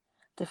me,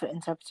 different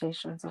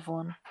interpretations of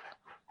one.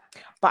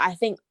 But I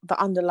think the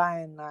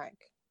underlying, like,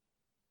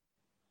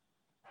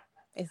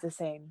 is the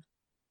same.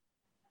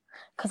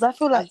 Because I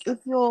feel like if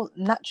you're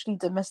naturally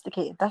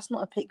domesticated, that's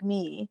not a pick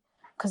me,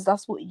 because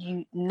that's what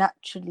you're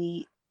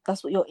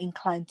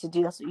inclined to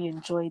do. That's what you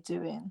enjoy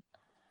doing.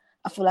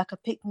 I feel like a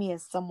pick me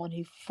is someone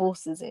who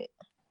forces it,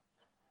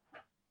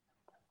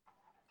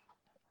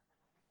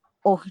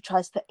 or who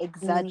tries to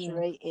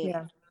exaggerate it.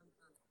 Yeah.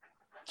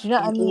 Do you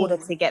know what I mean? In order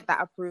to get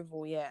that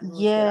approval,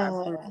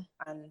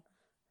 and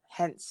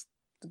hence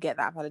to get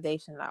that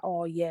validation, like,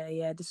 oh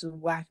yeah, this is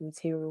wife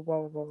material,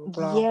 blah blah blah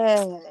blah.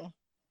 Yeah.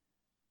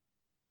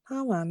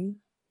 Oh man,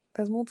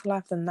 there's more to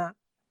life than that.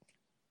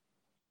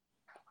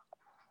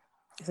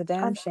 It's a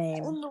damn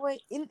shame.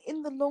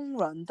 In the long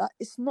run, that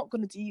it's not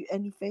going to do you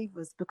any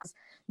favors, because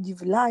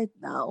you've lied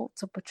now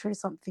to portray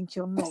something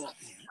you're not.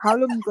 How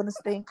long are you going to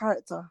stay in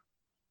character?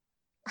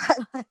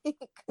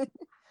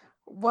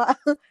 What?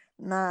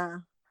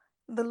 Nah.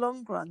 In the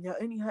long run,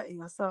 you're only hurting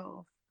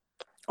yourself.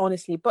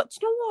 Honestly. But do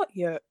you know what?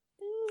 Yeah,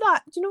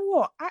 like, do you know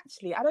what?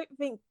 Actually, I don't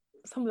think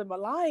some of them are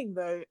lying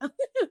though.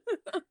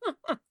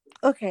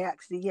 Okay,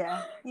 actually,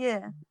 yeah,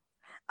 yeah.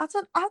 I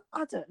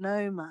don't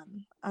know,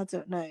 man. I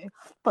don't know.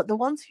 But the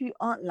ones who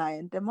aren't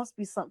lying, there must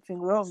be something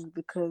wrong,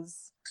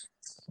 because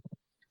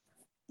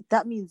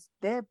that means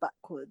they're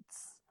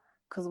backwards.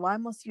 Because why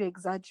must you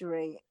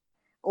exaggerate?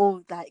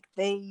 Or like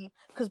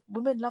because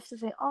women love to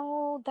say,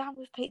 "Oh, that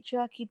was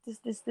patriarchy,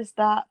 this,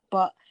 that."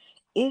 But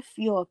if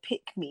you're a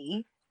pick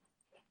me,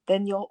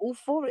 then you're all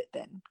for it.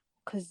 Then,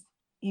 because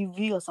you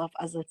view yourself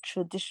as a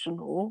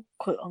traditional,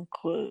 quote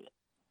unquote,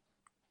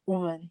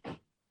 woman,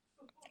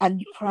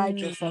 and you pride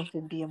Mm, yourself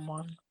in being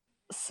one.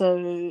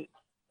 So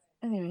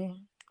anyway,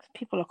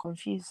 people are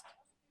confused.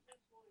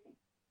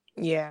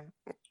 yeah.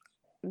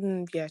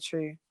 Yeah,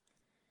 true.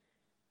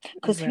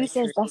 Because who Very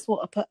says true. that's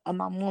what a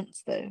man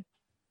wants though?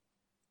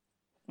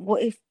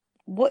 What if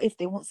what if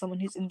they want someone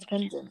who's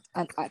independent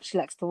and actually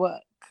likes to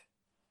work?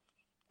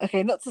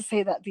 Okay, not to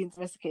say that being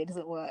domesticated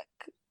doesn't work,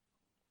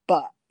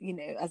 but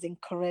as in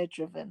career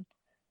driven.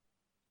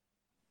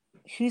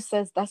 Who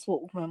says that's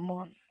what women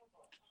want?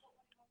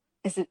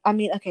 Is it? I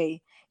mean,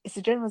 okay, it's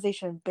a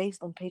generalization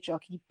based on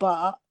patriarchy,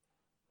 but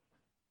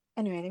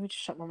anyway, let me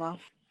just shut my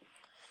mouth.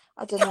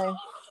 I don't know.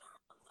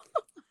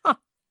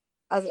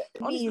 As to me,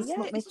 Honestly, it's yeah,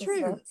 not it's making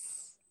true.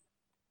 sense.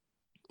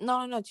 No,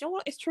 no, no. Do you know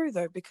what? It's true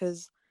though,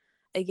 because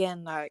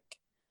again, like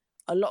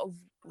a lot of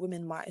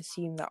women might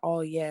assume that, oh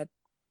yeah,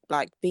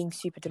 like being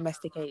super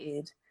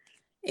domesticated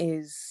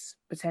is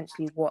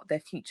potentially what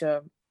their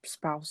future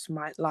spouse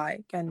might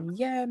like. And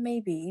yeah,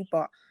 maybe,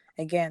 but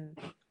again,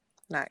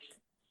 like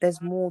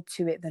there's more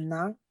to it than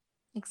that.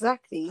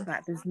 Exactly.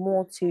 Like there's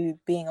more to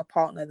being a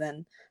partner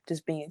than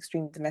just being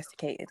extremely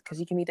domesticated. Because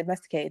you can be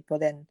domesticated, but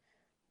then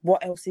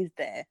what else is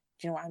there?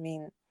 Do you know what I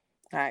mean?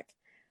 Like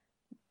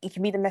you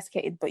can be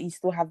domesticated, but you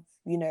still have,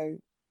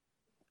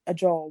 a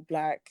job.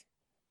 Like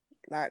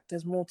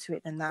there's more to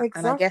it than that.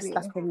 And I guess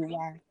that's Exactly. probably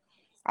why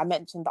I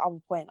mentioned the other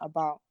point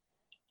about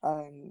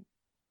um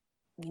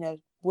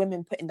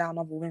women putting down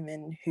other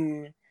women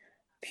who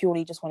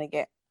purely just want to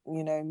get,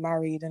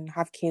 married and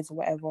have kids or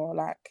whatever.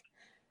 Like,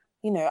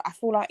 I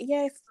feel like,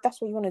 yeah, if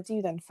that's what you want to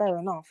do, then fair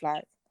enough.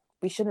 Like,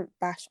 we shouldn't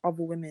bash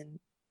other women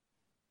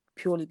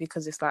purely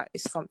because it's like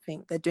it's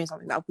something they're doing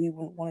something that we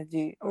wouldn't want to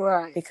do.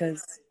 Right.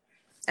 Because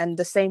and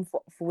the same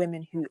for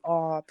women who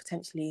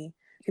potentially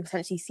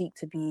seek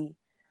to be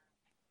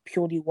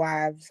purely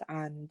wives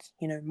and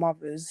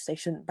mothers. They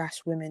shouldn't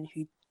bash women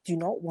who do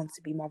not want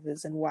to be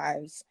mothers and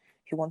wives,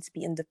 who want to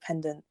be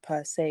independent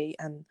per se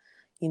and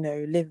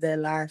live their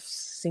lives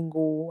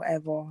single,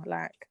 whatever.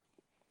 Like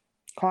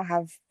can't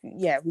have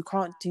we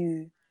can't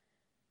do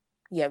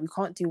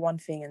one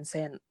thing and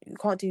say we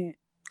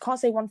can't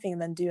say one thing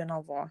and then do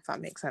another, if that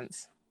makes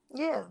sense.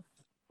 Yeah.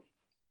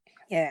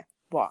 Yeah,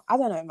 but I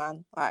don't know,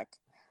 man. Like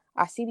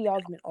I see the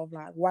argument of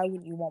like, why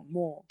wouldn't you want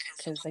more?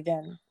 Because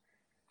again,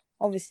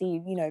 obviously,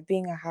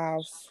 being a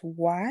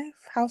housewife,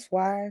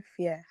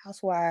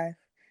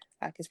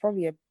 like it's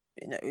probably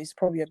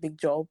a big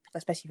job,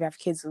 especially if you have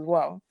kids as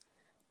well.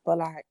 But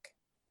like,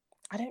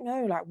 I don't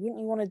know, like, wouldn't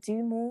you want to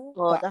do more?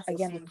 Well, But that's a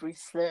again, slippery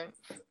slope.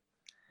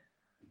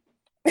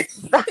 I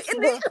That's a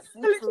literally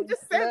slippery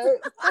just said,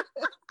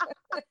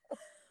 slope.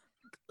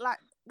 like,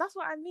 that's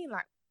what I mean.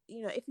 Like,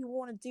 if you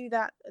want to do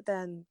that,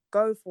 then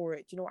go for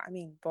it. Do you know what I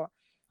mean? But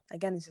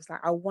again, it's just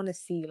like I want to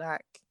see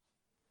like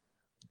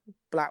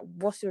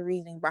what's your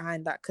reasoning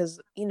behind that? Because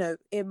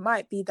it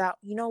might be that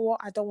what,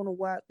 I don't want to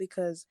work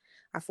because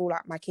I feel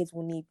like my kids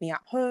will need me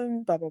at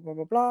home, blah blah blah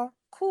blah blah.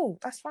 Cool,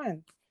 that's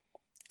fine.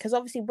 Because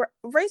obviously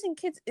raising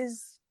kids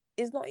is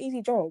not an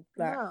easy job,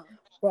 like, No.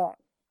 but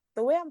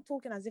the way I'm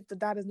talking as if the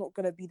dad is not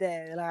gonna be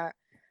there, like,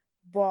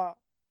 but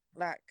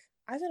like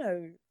I don't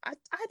know,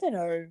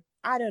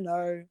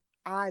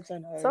 I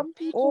don't know. Some All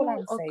people I'm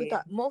are good saying,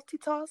 at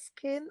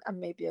multitasking and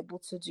may be able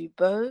to do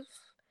both.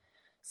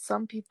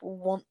 Some people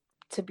want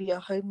to be a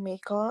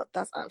homemaker.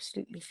 That's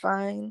absolutely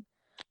fine.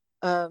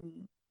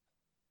 Um,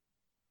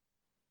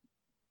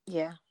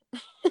 yeah.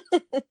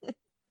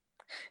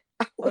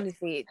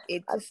 honestly,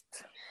 it just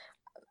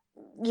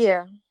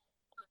Yeah.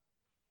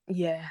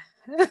 yeah.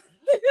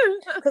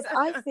 Because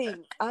I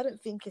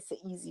don't think it's an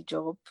easy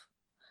job.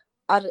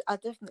 I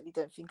definitely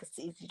don't think it's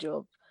an easy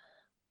job.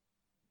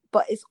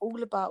 But it's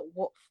all about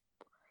what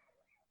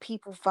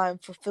people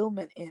find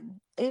fulfillment in.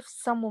 If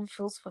someone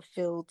feels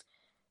fulfilled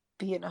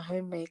being a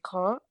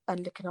homemaker and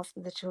looking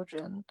after the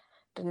children,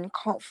 then you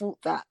can't fault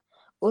that.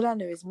 All I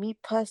know is me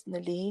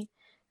personally,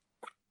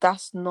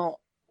 that's not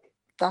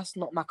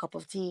my cup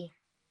of tea.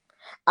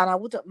 And I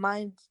wouldn't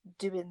mind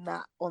doing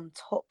that on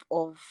top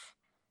of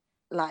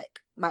like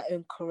my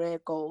own career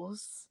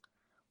goals.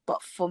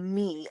 But for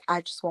me,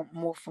 I just want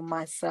more for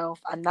myself.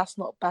 And that's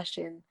not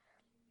bashing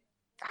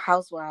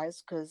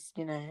housewives, because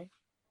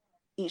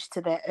each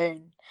to their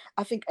own.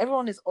 I think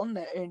everyone is on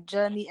their own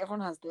journey,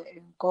 everyone has their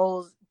own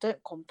goals.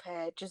 Don't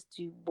compare, just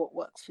do what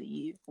works for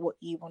you, what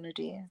you want to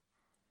do.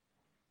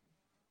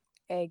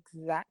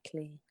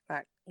 Exactly.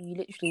 Like you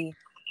literally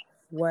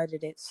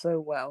worded it so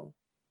well,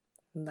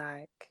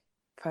 like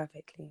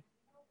perfectly.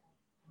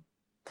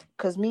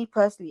 Because me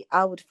personally,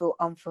 I would feel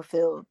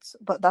unfulfilled,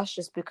 but that's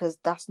just because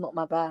that's not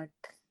my bag.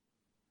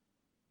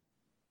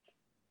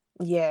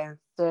 Yeah,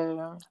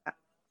 So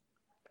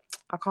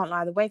I can't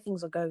lie. The way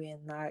things are going,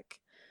 like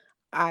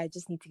I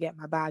just need to get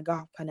my bag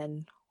up, and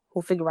then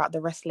we'll figure out the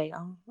rest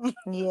later.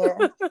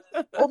 yeah,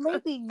 or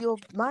maybe your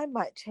mind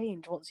might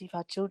change once you've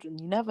had children.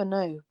 You never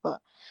know. But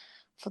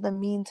for the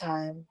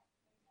meantime,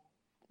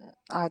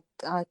 I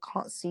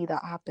can't see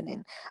that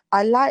happening.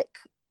 I like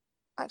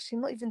actually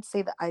not even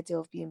say the idea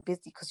of being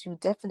busy because you'll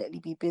definitely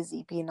be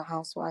busy being a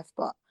housewife,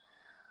 but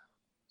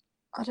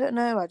I don't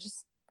know. I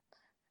just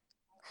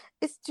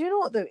it's do you know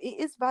what though? It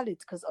is valid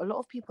because a lot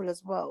of people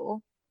as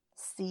well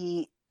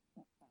see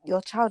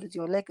your child as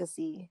your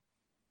legacy.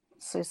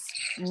 So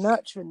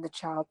nurturing the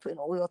child, putting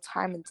all your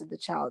time into the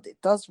child, it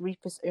does reap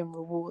its own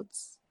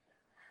rewards.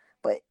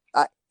 But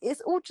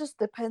it's all just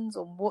depends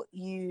on what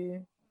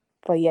you.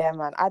 But yeah,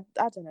 man, I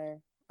don't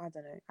know. I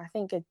don't know. I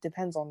think it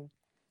depends on,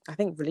 I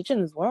think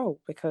religion as well,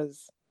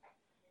 because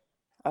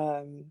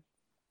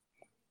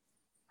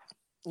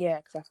yeah,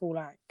 because I feel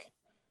like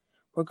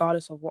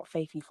regardless of what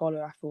faith you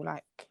follow, I feel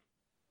like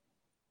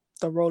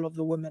the role of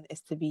the woman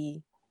is to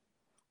be,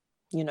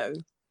 you know,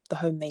 the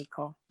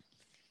homemaker.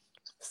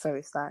 So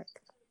it's like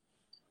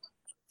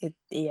it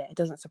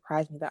doesn't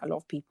surprise me that a lot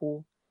of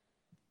people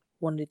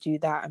want to do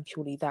that and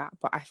purely that.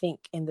 But I think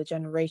in the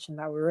generation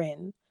that we're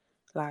in,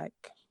 like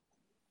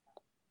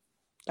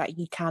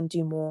you can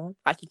do more.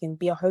 Like you can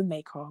be a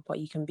homemaker, but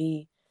you can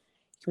be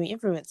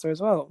influencer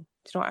as well.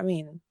 Do you know what I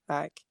mean?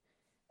 Like,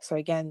 so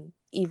again,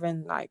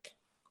 even like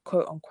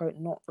quote unquote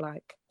not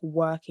like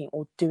working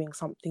or doing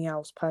something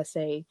else per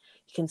se,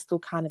 you can still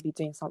kind of be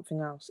doing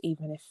something else,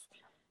 even if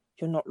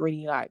you're not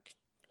really like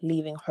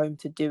leaving home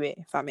to do it,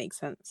 if that makes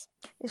sense.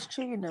 It's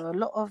true, you know, a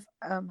lot of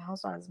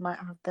housewives might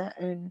have their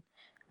own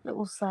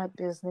little side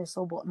business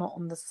or whatnot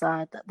on the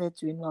side that they're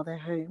doing while they're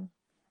home.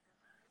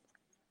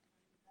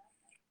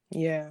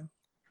 Yeah.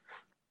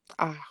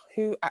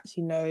 Who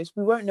actually knows?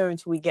 We won't know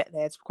until we get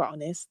there, to be quite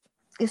honest.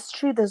 It's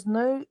true. There's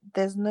no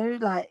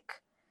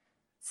like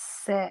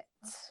set.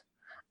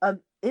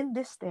 In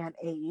this day and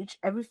age,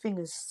 everything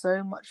is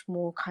so much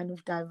more kind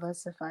of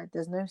diversified.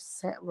 There's no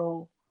set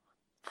role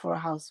for a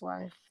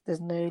housewife. There's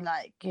no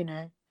like,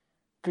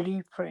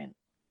 blueprint.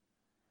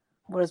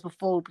 Whereas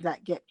before would be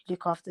like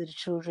look after the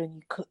children,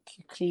 you cook,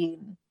 you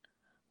clean.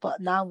 But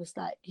now it's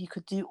like you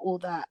could do all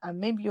that and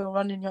maybe you're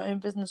running your own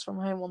business from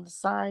home on the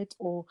side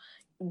or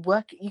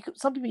work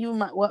some people even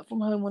might work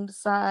from home on the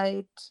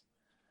side.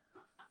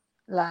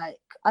 Like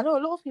I know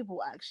a lot of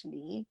people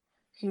actually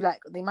who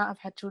like they might have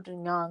had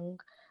children young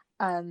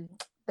and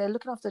they're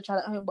looking after the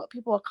child at home, but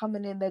people are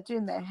coming in, they're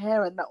doing their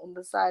hair and that on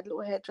the side,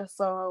 little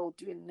hairdresser or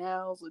doing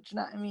nails or do you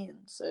know what I mean?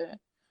 So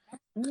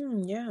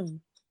Yeah.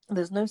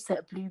 there's no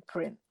set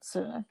blueprint.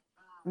 So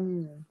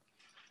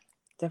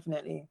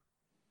Definitely.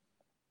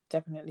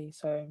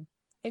 So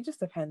it just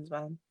depends,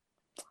 man.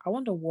 I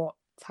wonder what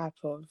type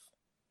of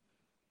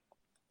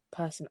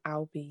person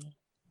I'll be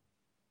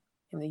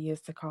in the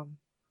years to come.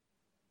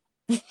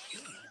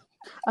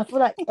 I feel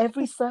like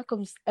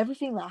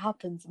everything that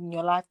happens in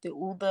your life,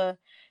 all the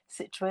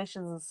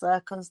situations and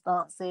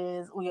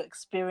circumstances, all your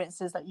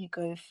experiences that you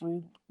go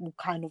through will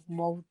kind of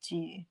mold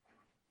you.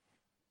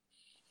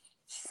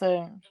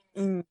 So,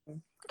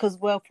 because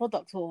we're a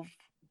product of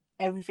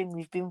everything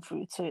we've been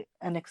through to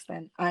an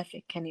extent, I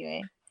think,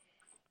 anyway.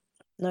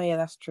 No, yeah,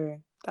 that's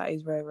true. That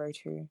is very, very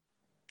true.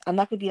 And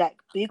that could be like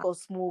big or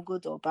small,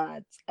 good or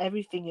bad.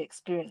 Everything you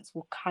experience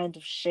will kind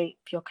of shape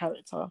your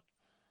character.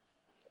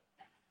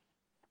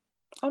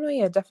 Oh, no,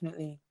 yeah,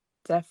 definitely.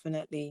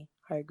 Definitely.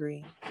 I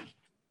agree.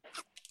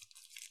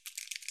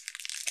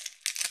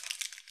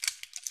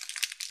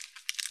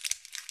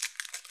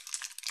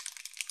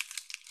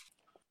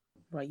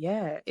 But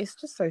yeah, it's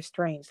just so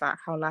strange, like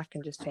how life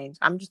can just change.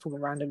 I'm just talking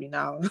randomly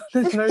now.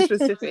 There's no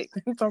specific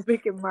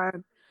topic in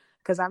mind.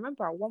 Because I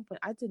remember at one point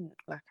I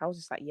was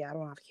just like, yeah, I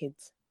don't have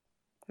kids.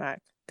 Like,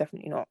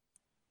 definitely not.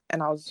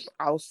 And I was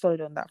solid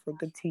on that for a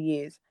good 2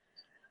 years.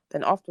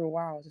 Then after a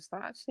while, I was just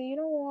like, actually, you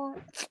know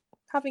what?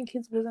 Having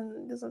kids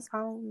doesn't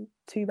sound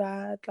too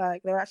bad.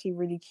 Like they're actually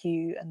really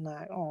cute and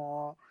like,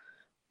 oh.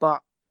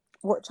 But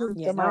What changed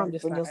yeah, your now I'm mind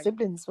just when your like,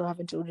 siblings were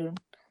having children?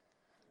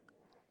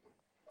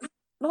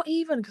 not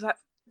even because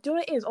do you know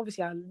what it is?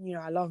 Obviously,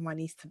 I love my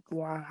niece to.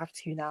 Well, I have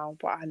two now,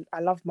 but I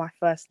love my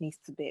first niece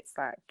to bits.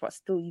 Like, but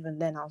still, even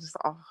then, I was just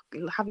like,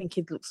 oh, having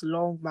kids looks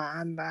long,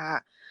 man.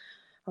 That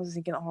I was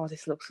thinking, oh,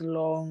 this looks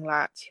long,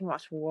 like too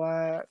much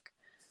work,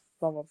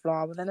 blah blah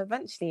blah. But then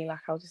eventually, like,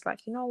 I was just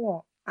like, you know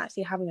what?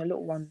 Actually, having a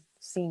little one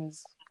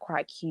seems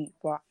quite cute.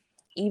 But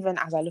even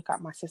as I look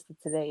at my sister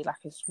today,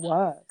 like, it's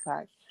work.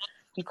 Like,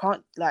 you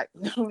can't like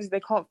obviously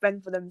they can't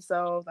fend for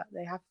themselves.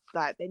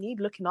 Like they need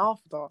looking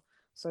after.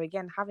 So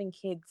again, having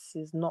kids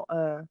is not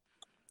an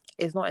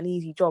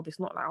easy job. It's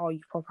not like, oh,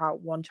 you pop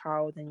out one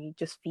child and you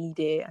just feed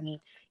it and you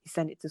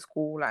send it to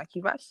school. Like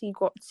you've actually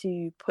got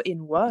to put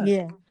in work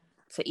Yeah.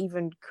 to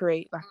even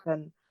create like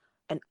an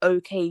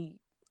okay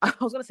I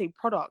was gonna say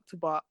product,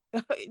 but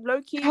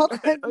low key How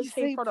can you okay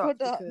say product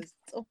product? because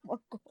Oh my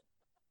god.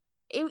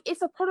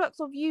 it's a product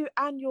of you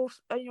and your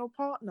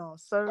partner.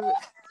 So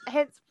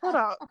hence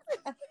product.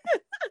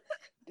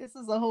 This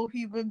is a whole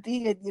human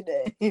being, you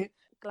know.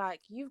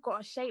 Like you've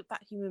got to shape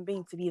that human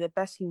being to be the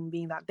best human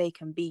being that they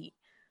can be.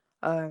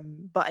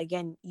 But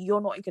again,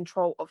 you're not in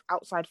control of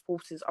outside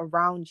forces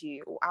around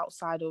you or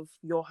outside of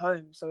your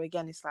home. So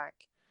again, it's like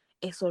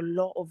it's a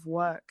lot of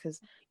work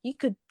because you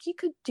could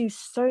do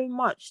so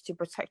much to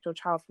protect your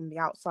child from the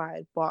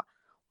outside, but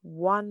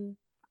one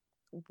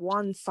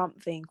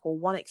something or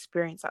one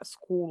experience at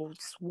school or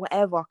just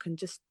whatever can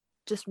just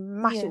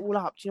mash it all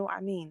up. Do you know what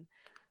I mean?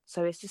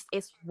 So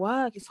it's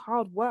work, it's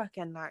hard work,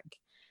 and like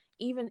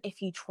even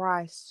if you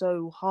try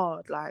so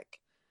hard, like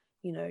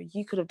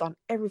you could have done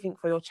everything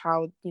for your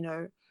child,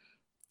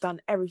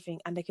 done everything,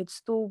 and they could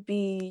still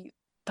be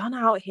done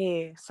out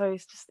here. So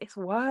it's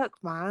work,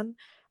 man.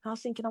 And I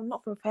was thinking I'm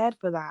not prepared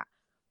for that,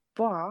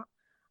 but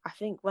I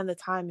think when the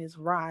time is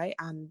right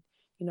and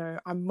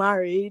I'm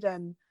married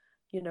and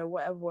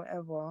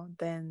whatever,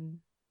 then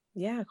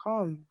yeah,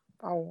 calm.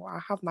 I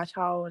have my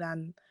child,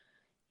 and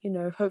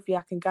hopefully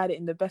I can guide it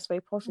in the best way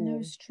possible. No,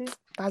 it's true.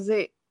 That's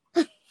it.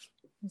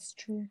 It's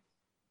true.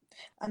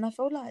 And I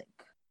feel like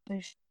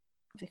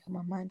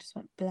my mind just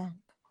went blank.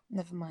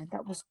 Never mind.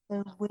 That was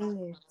so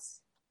weird.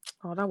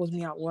 Oh, that was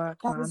me at work,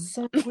 That man. was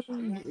so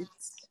weird.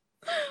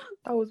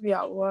 That was me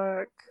at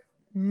work.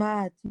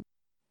 Mad.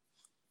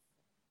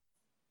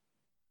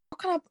 How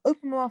can I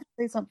open my mouth to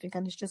say something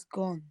and it's just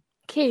gone?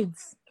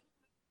 Kids.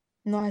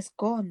 No, it's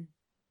gone.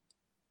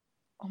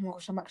 Oh my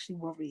gosh, I'm actually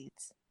worried.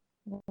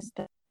 What is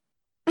that?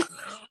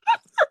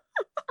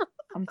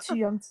 I'm too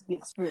young to be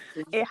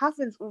experiencing. It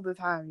happens all the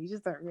time. You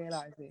just don't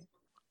realize it.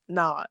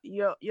 Nah,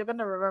 you're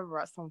gonna remember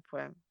at some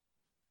point.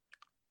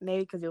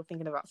 Maybe because you're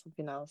thinking about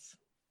something else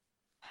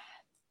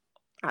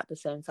at the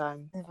same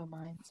time. Never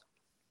mind.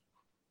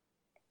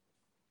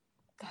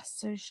 That's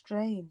so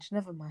strange.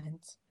 Never mind.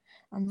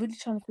 I'm really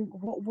trying to think.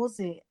 What was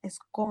it? It's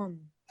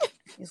gone.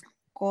 It's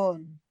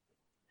gone.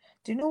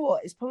 Do you know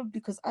what? It's probably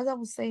because as I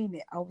was saying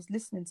it, I was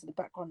listening to the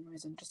background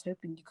noise and just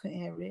hoping you couldn't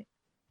hear it,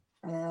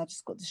 and then I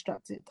just got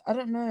distracted. I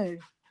don't know.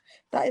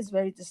 That is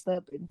very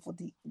disturbing for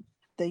the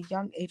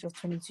young age of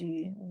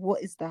 22.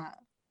 What is that?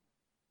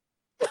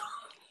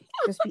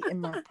 Just be in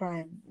my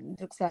prime.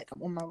 It looks like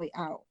I'm on my way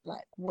out.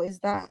 Like, what is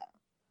that?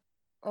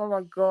 Oh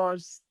my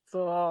gosh,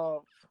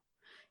 stop.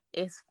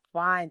 It's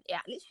fine.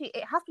 Yeah, literally,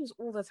 it happens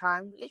all the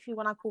time. Literally,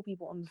 when I call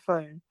people on the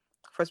phone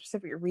for a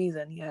specific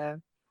reason, yeah,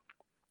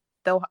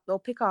 they'll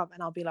pick up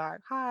and I'll be like,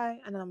 "Hi,"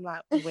 and then I'm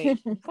like, "Wait,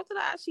 what did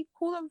I actually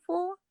call them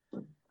for?"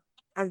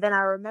 And then I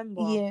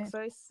remember. Yeah.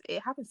 So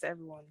it happens to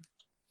everyone.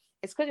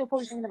 It's because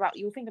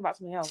you're thinking about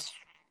something else.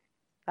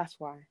 That's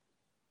why.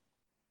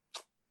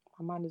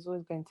 My mind is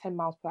always going 10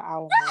 miles per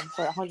hour, man.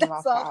 Sorry, 100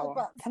 miles per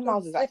hour. 10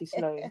 miles is actually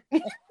slow.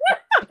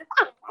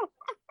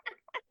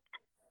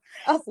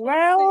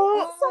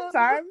 Well,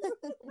 sometimes.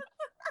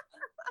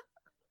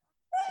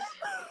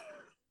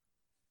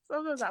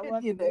 Sometimes at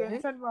work,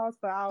 going 10 miles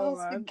per hour, I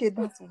was thinking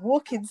that's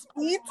walking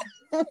speed.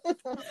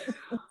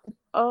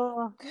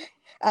 Oh,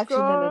 actually,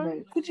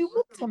 no. Could you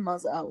walk 10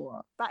 miles an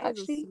hour? That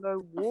actually, is a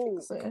slow walk. I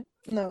think so.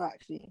 No,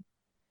 actually.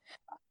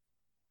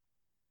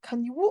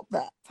 Can you walk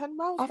that? 10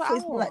 miles per hour? I thought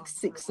it's more like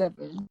 6,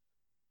 7.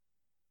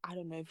 I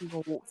don't know if you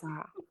can walk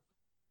that.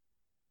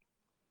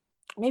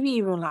 Maybe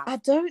even like... I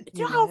don't.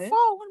 Do you know how far 1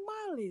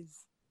 mile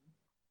is?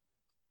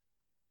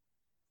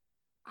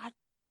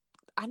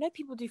 I know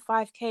people do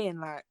 5K in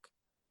like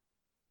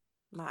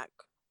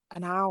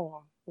an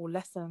hour or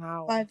less than an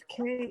hour.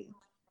 5K?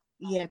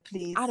 Yeah,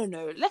 please. I don't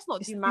know. Let's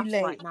not do maths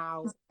right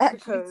now.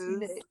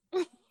 Because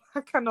I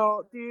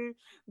cannot do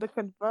the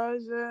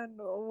conversion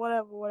or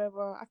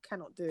whatever. I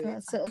cannot do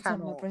it. Certain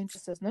time my brain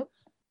just says nope.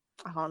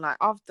 I can't, like,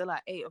 after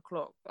like 8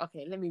 o'clock.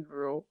 Okay, let me be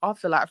real.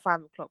 After like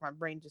 5 o'clock, my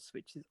brain just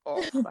switches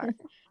off. Like,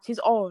 she's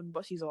on,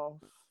 but she's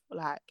off.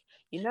 Like,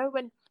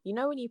 when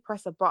you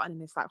press a button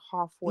and it's like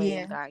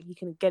halfway, like you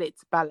can get it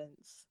to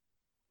balance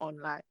on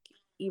like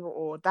either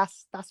or.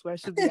 That's where it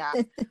should be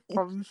at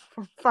from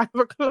 5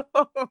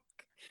 o'clock.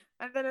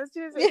 And then as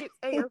soon as it hits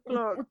 8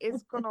 o'clock,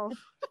 it's gone off.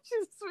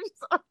 She's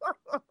switched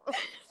off.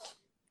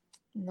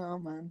 No,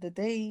 man. The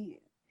day,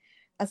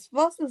 as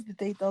fast as the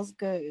day does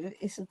go,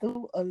 it's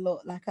still a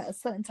lot. Like at a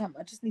certain time,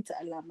 I just need to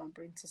allow my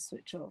brain to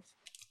switch off.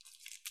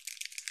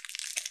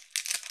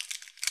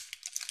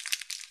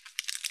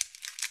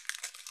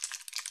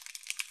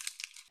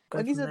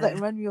 When you said that,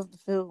 reminded me of the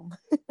film.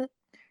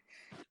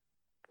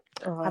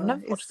 I've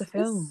never watched the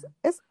film.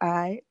 It's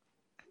I.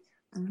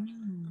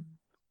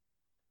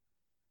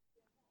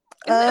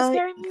 Is it a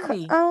scary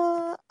movie?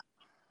 I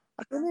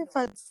don't know if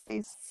I'd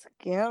say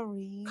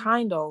scary.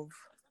 Kind of.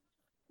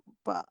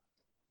 But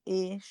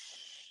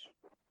ish.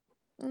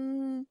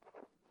 I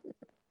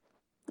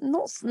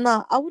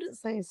wouldn't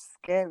say it's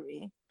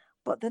scary.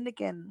 But then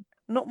again,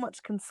 not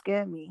much can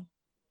scare me.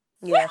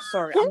 Yeah,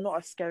 sorry. I'm not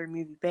a scary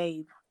movie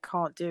babe.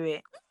 Can't do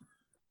it.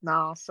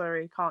 Nah,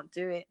 sorry. Can't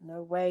do it.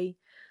 No way.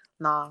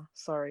 Nah,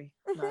 sorry.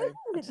 No.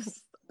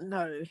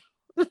 No.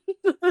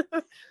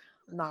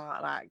 Nah,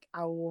 like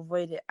I will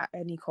avoid it at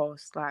any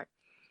cost. Like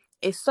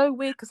it's so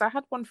weird because I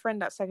had one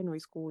friend at secondary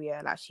school,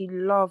 yeah, like she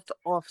loved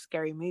off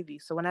scary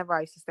movies. So whenever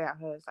I used to stay at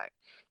hers, like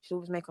she'd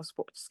always make us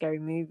watch scary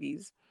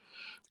movies.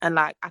 And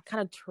like I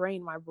kind of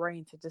trained my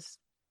brain to just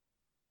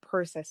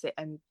process it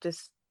and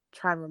just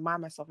try and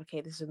remind myself,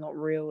 okay, this is not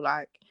real,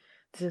 like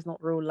this is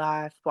not real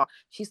life. But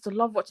she used to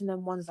love watching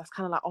them ones that's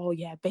kind of like, oh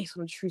yeah, based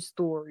on a true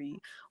story,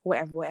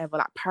 whatever,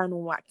 like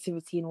Paranormal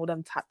Activity and all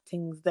them type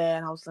things there.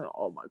 And I was like,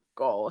 oh my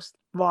gosh.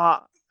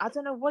 But I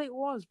don't know what it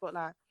was, but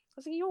like I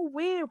was like, you're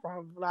weird,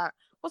 bro. Like,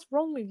 what's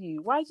wrong with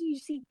you? Why do you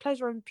seek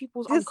pleasure in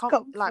people's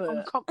Discomfort.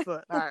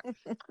 uncomfort? Like,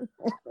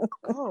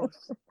 gosh.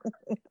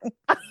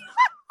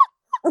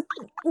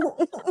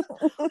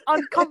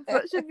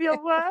 Uncomfort should be a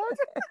word.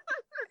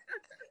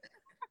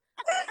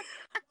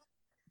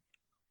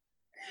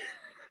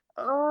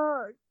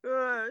 Oh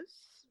gosh.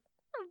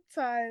 I'm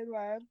tired,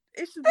 man.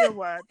 It should be a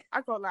word.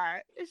 I can't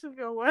lie. It should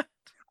be a word.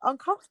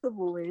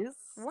 Uncomfortable is.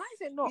 Why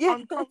is it not Yeah.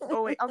 uncomfortable?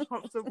 Oh wait,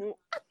 uncomfortable.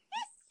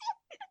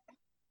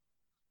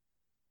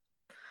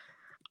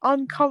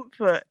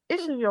 Uncomfort. It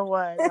should be a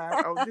word,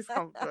 man. Oh,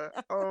 discomfort.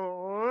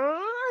 Oh.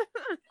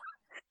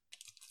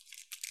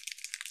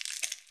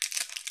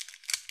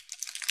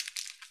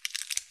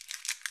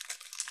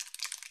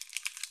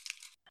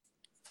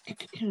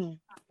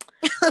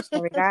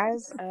 Sorry,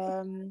 guys.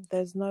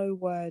 There's no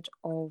word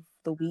of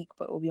the week,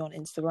 but it will be on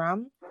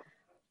Instagram.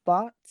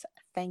 But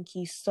thank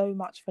you so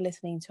much for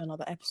listening to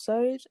another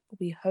episode.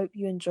 We hope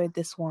you enjoyed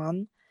this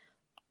one.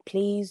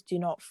 Please do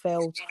not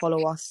fail to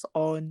follow us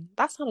on.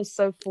 That sounded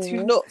so Do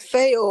formal. not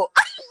fail.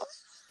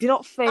 Do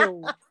not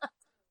fail.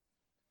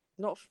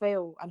 Not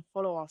fail and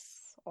follow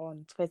us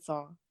on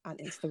Twitter and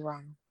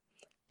Instagram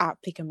at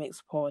Pick and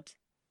Mix Pod.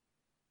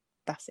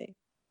 That's it.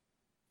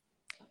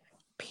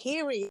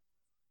 Period.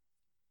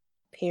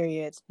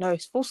 No,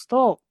 it's full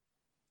stop.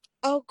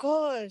 Oh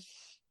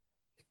gosh.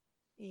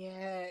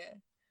 Yeah.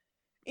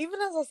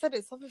 Even as I said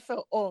it, something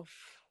felt off.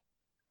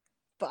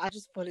 But I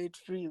just followed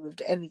through with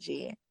the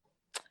energy.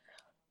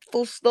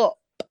 Full stop.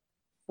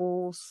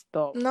 Full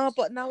stop. No,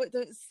 but now it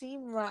don't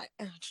seem right.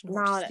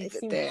 Now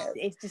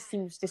it just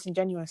seems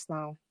disingenuous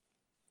now.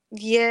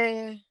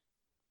 Yeah.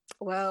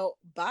 Well,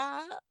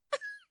 bye.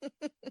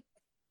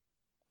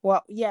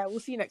 Well, yeah, we'll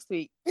see you next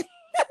week.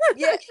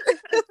 Yeah.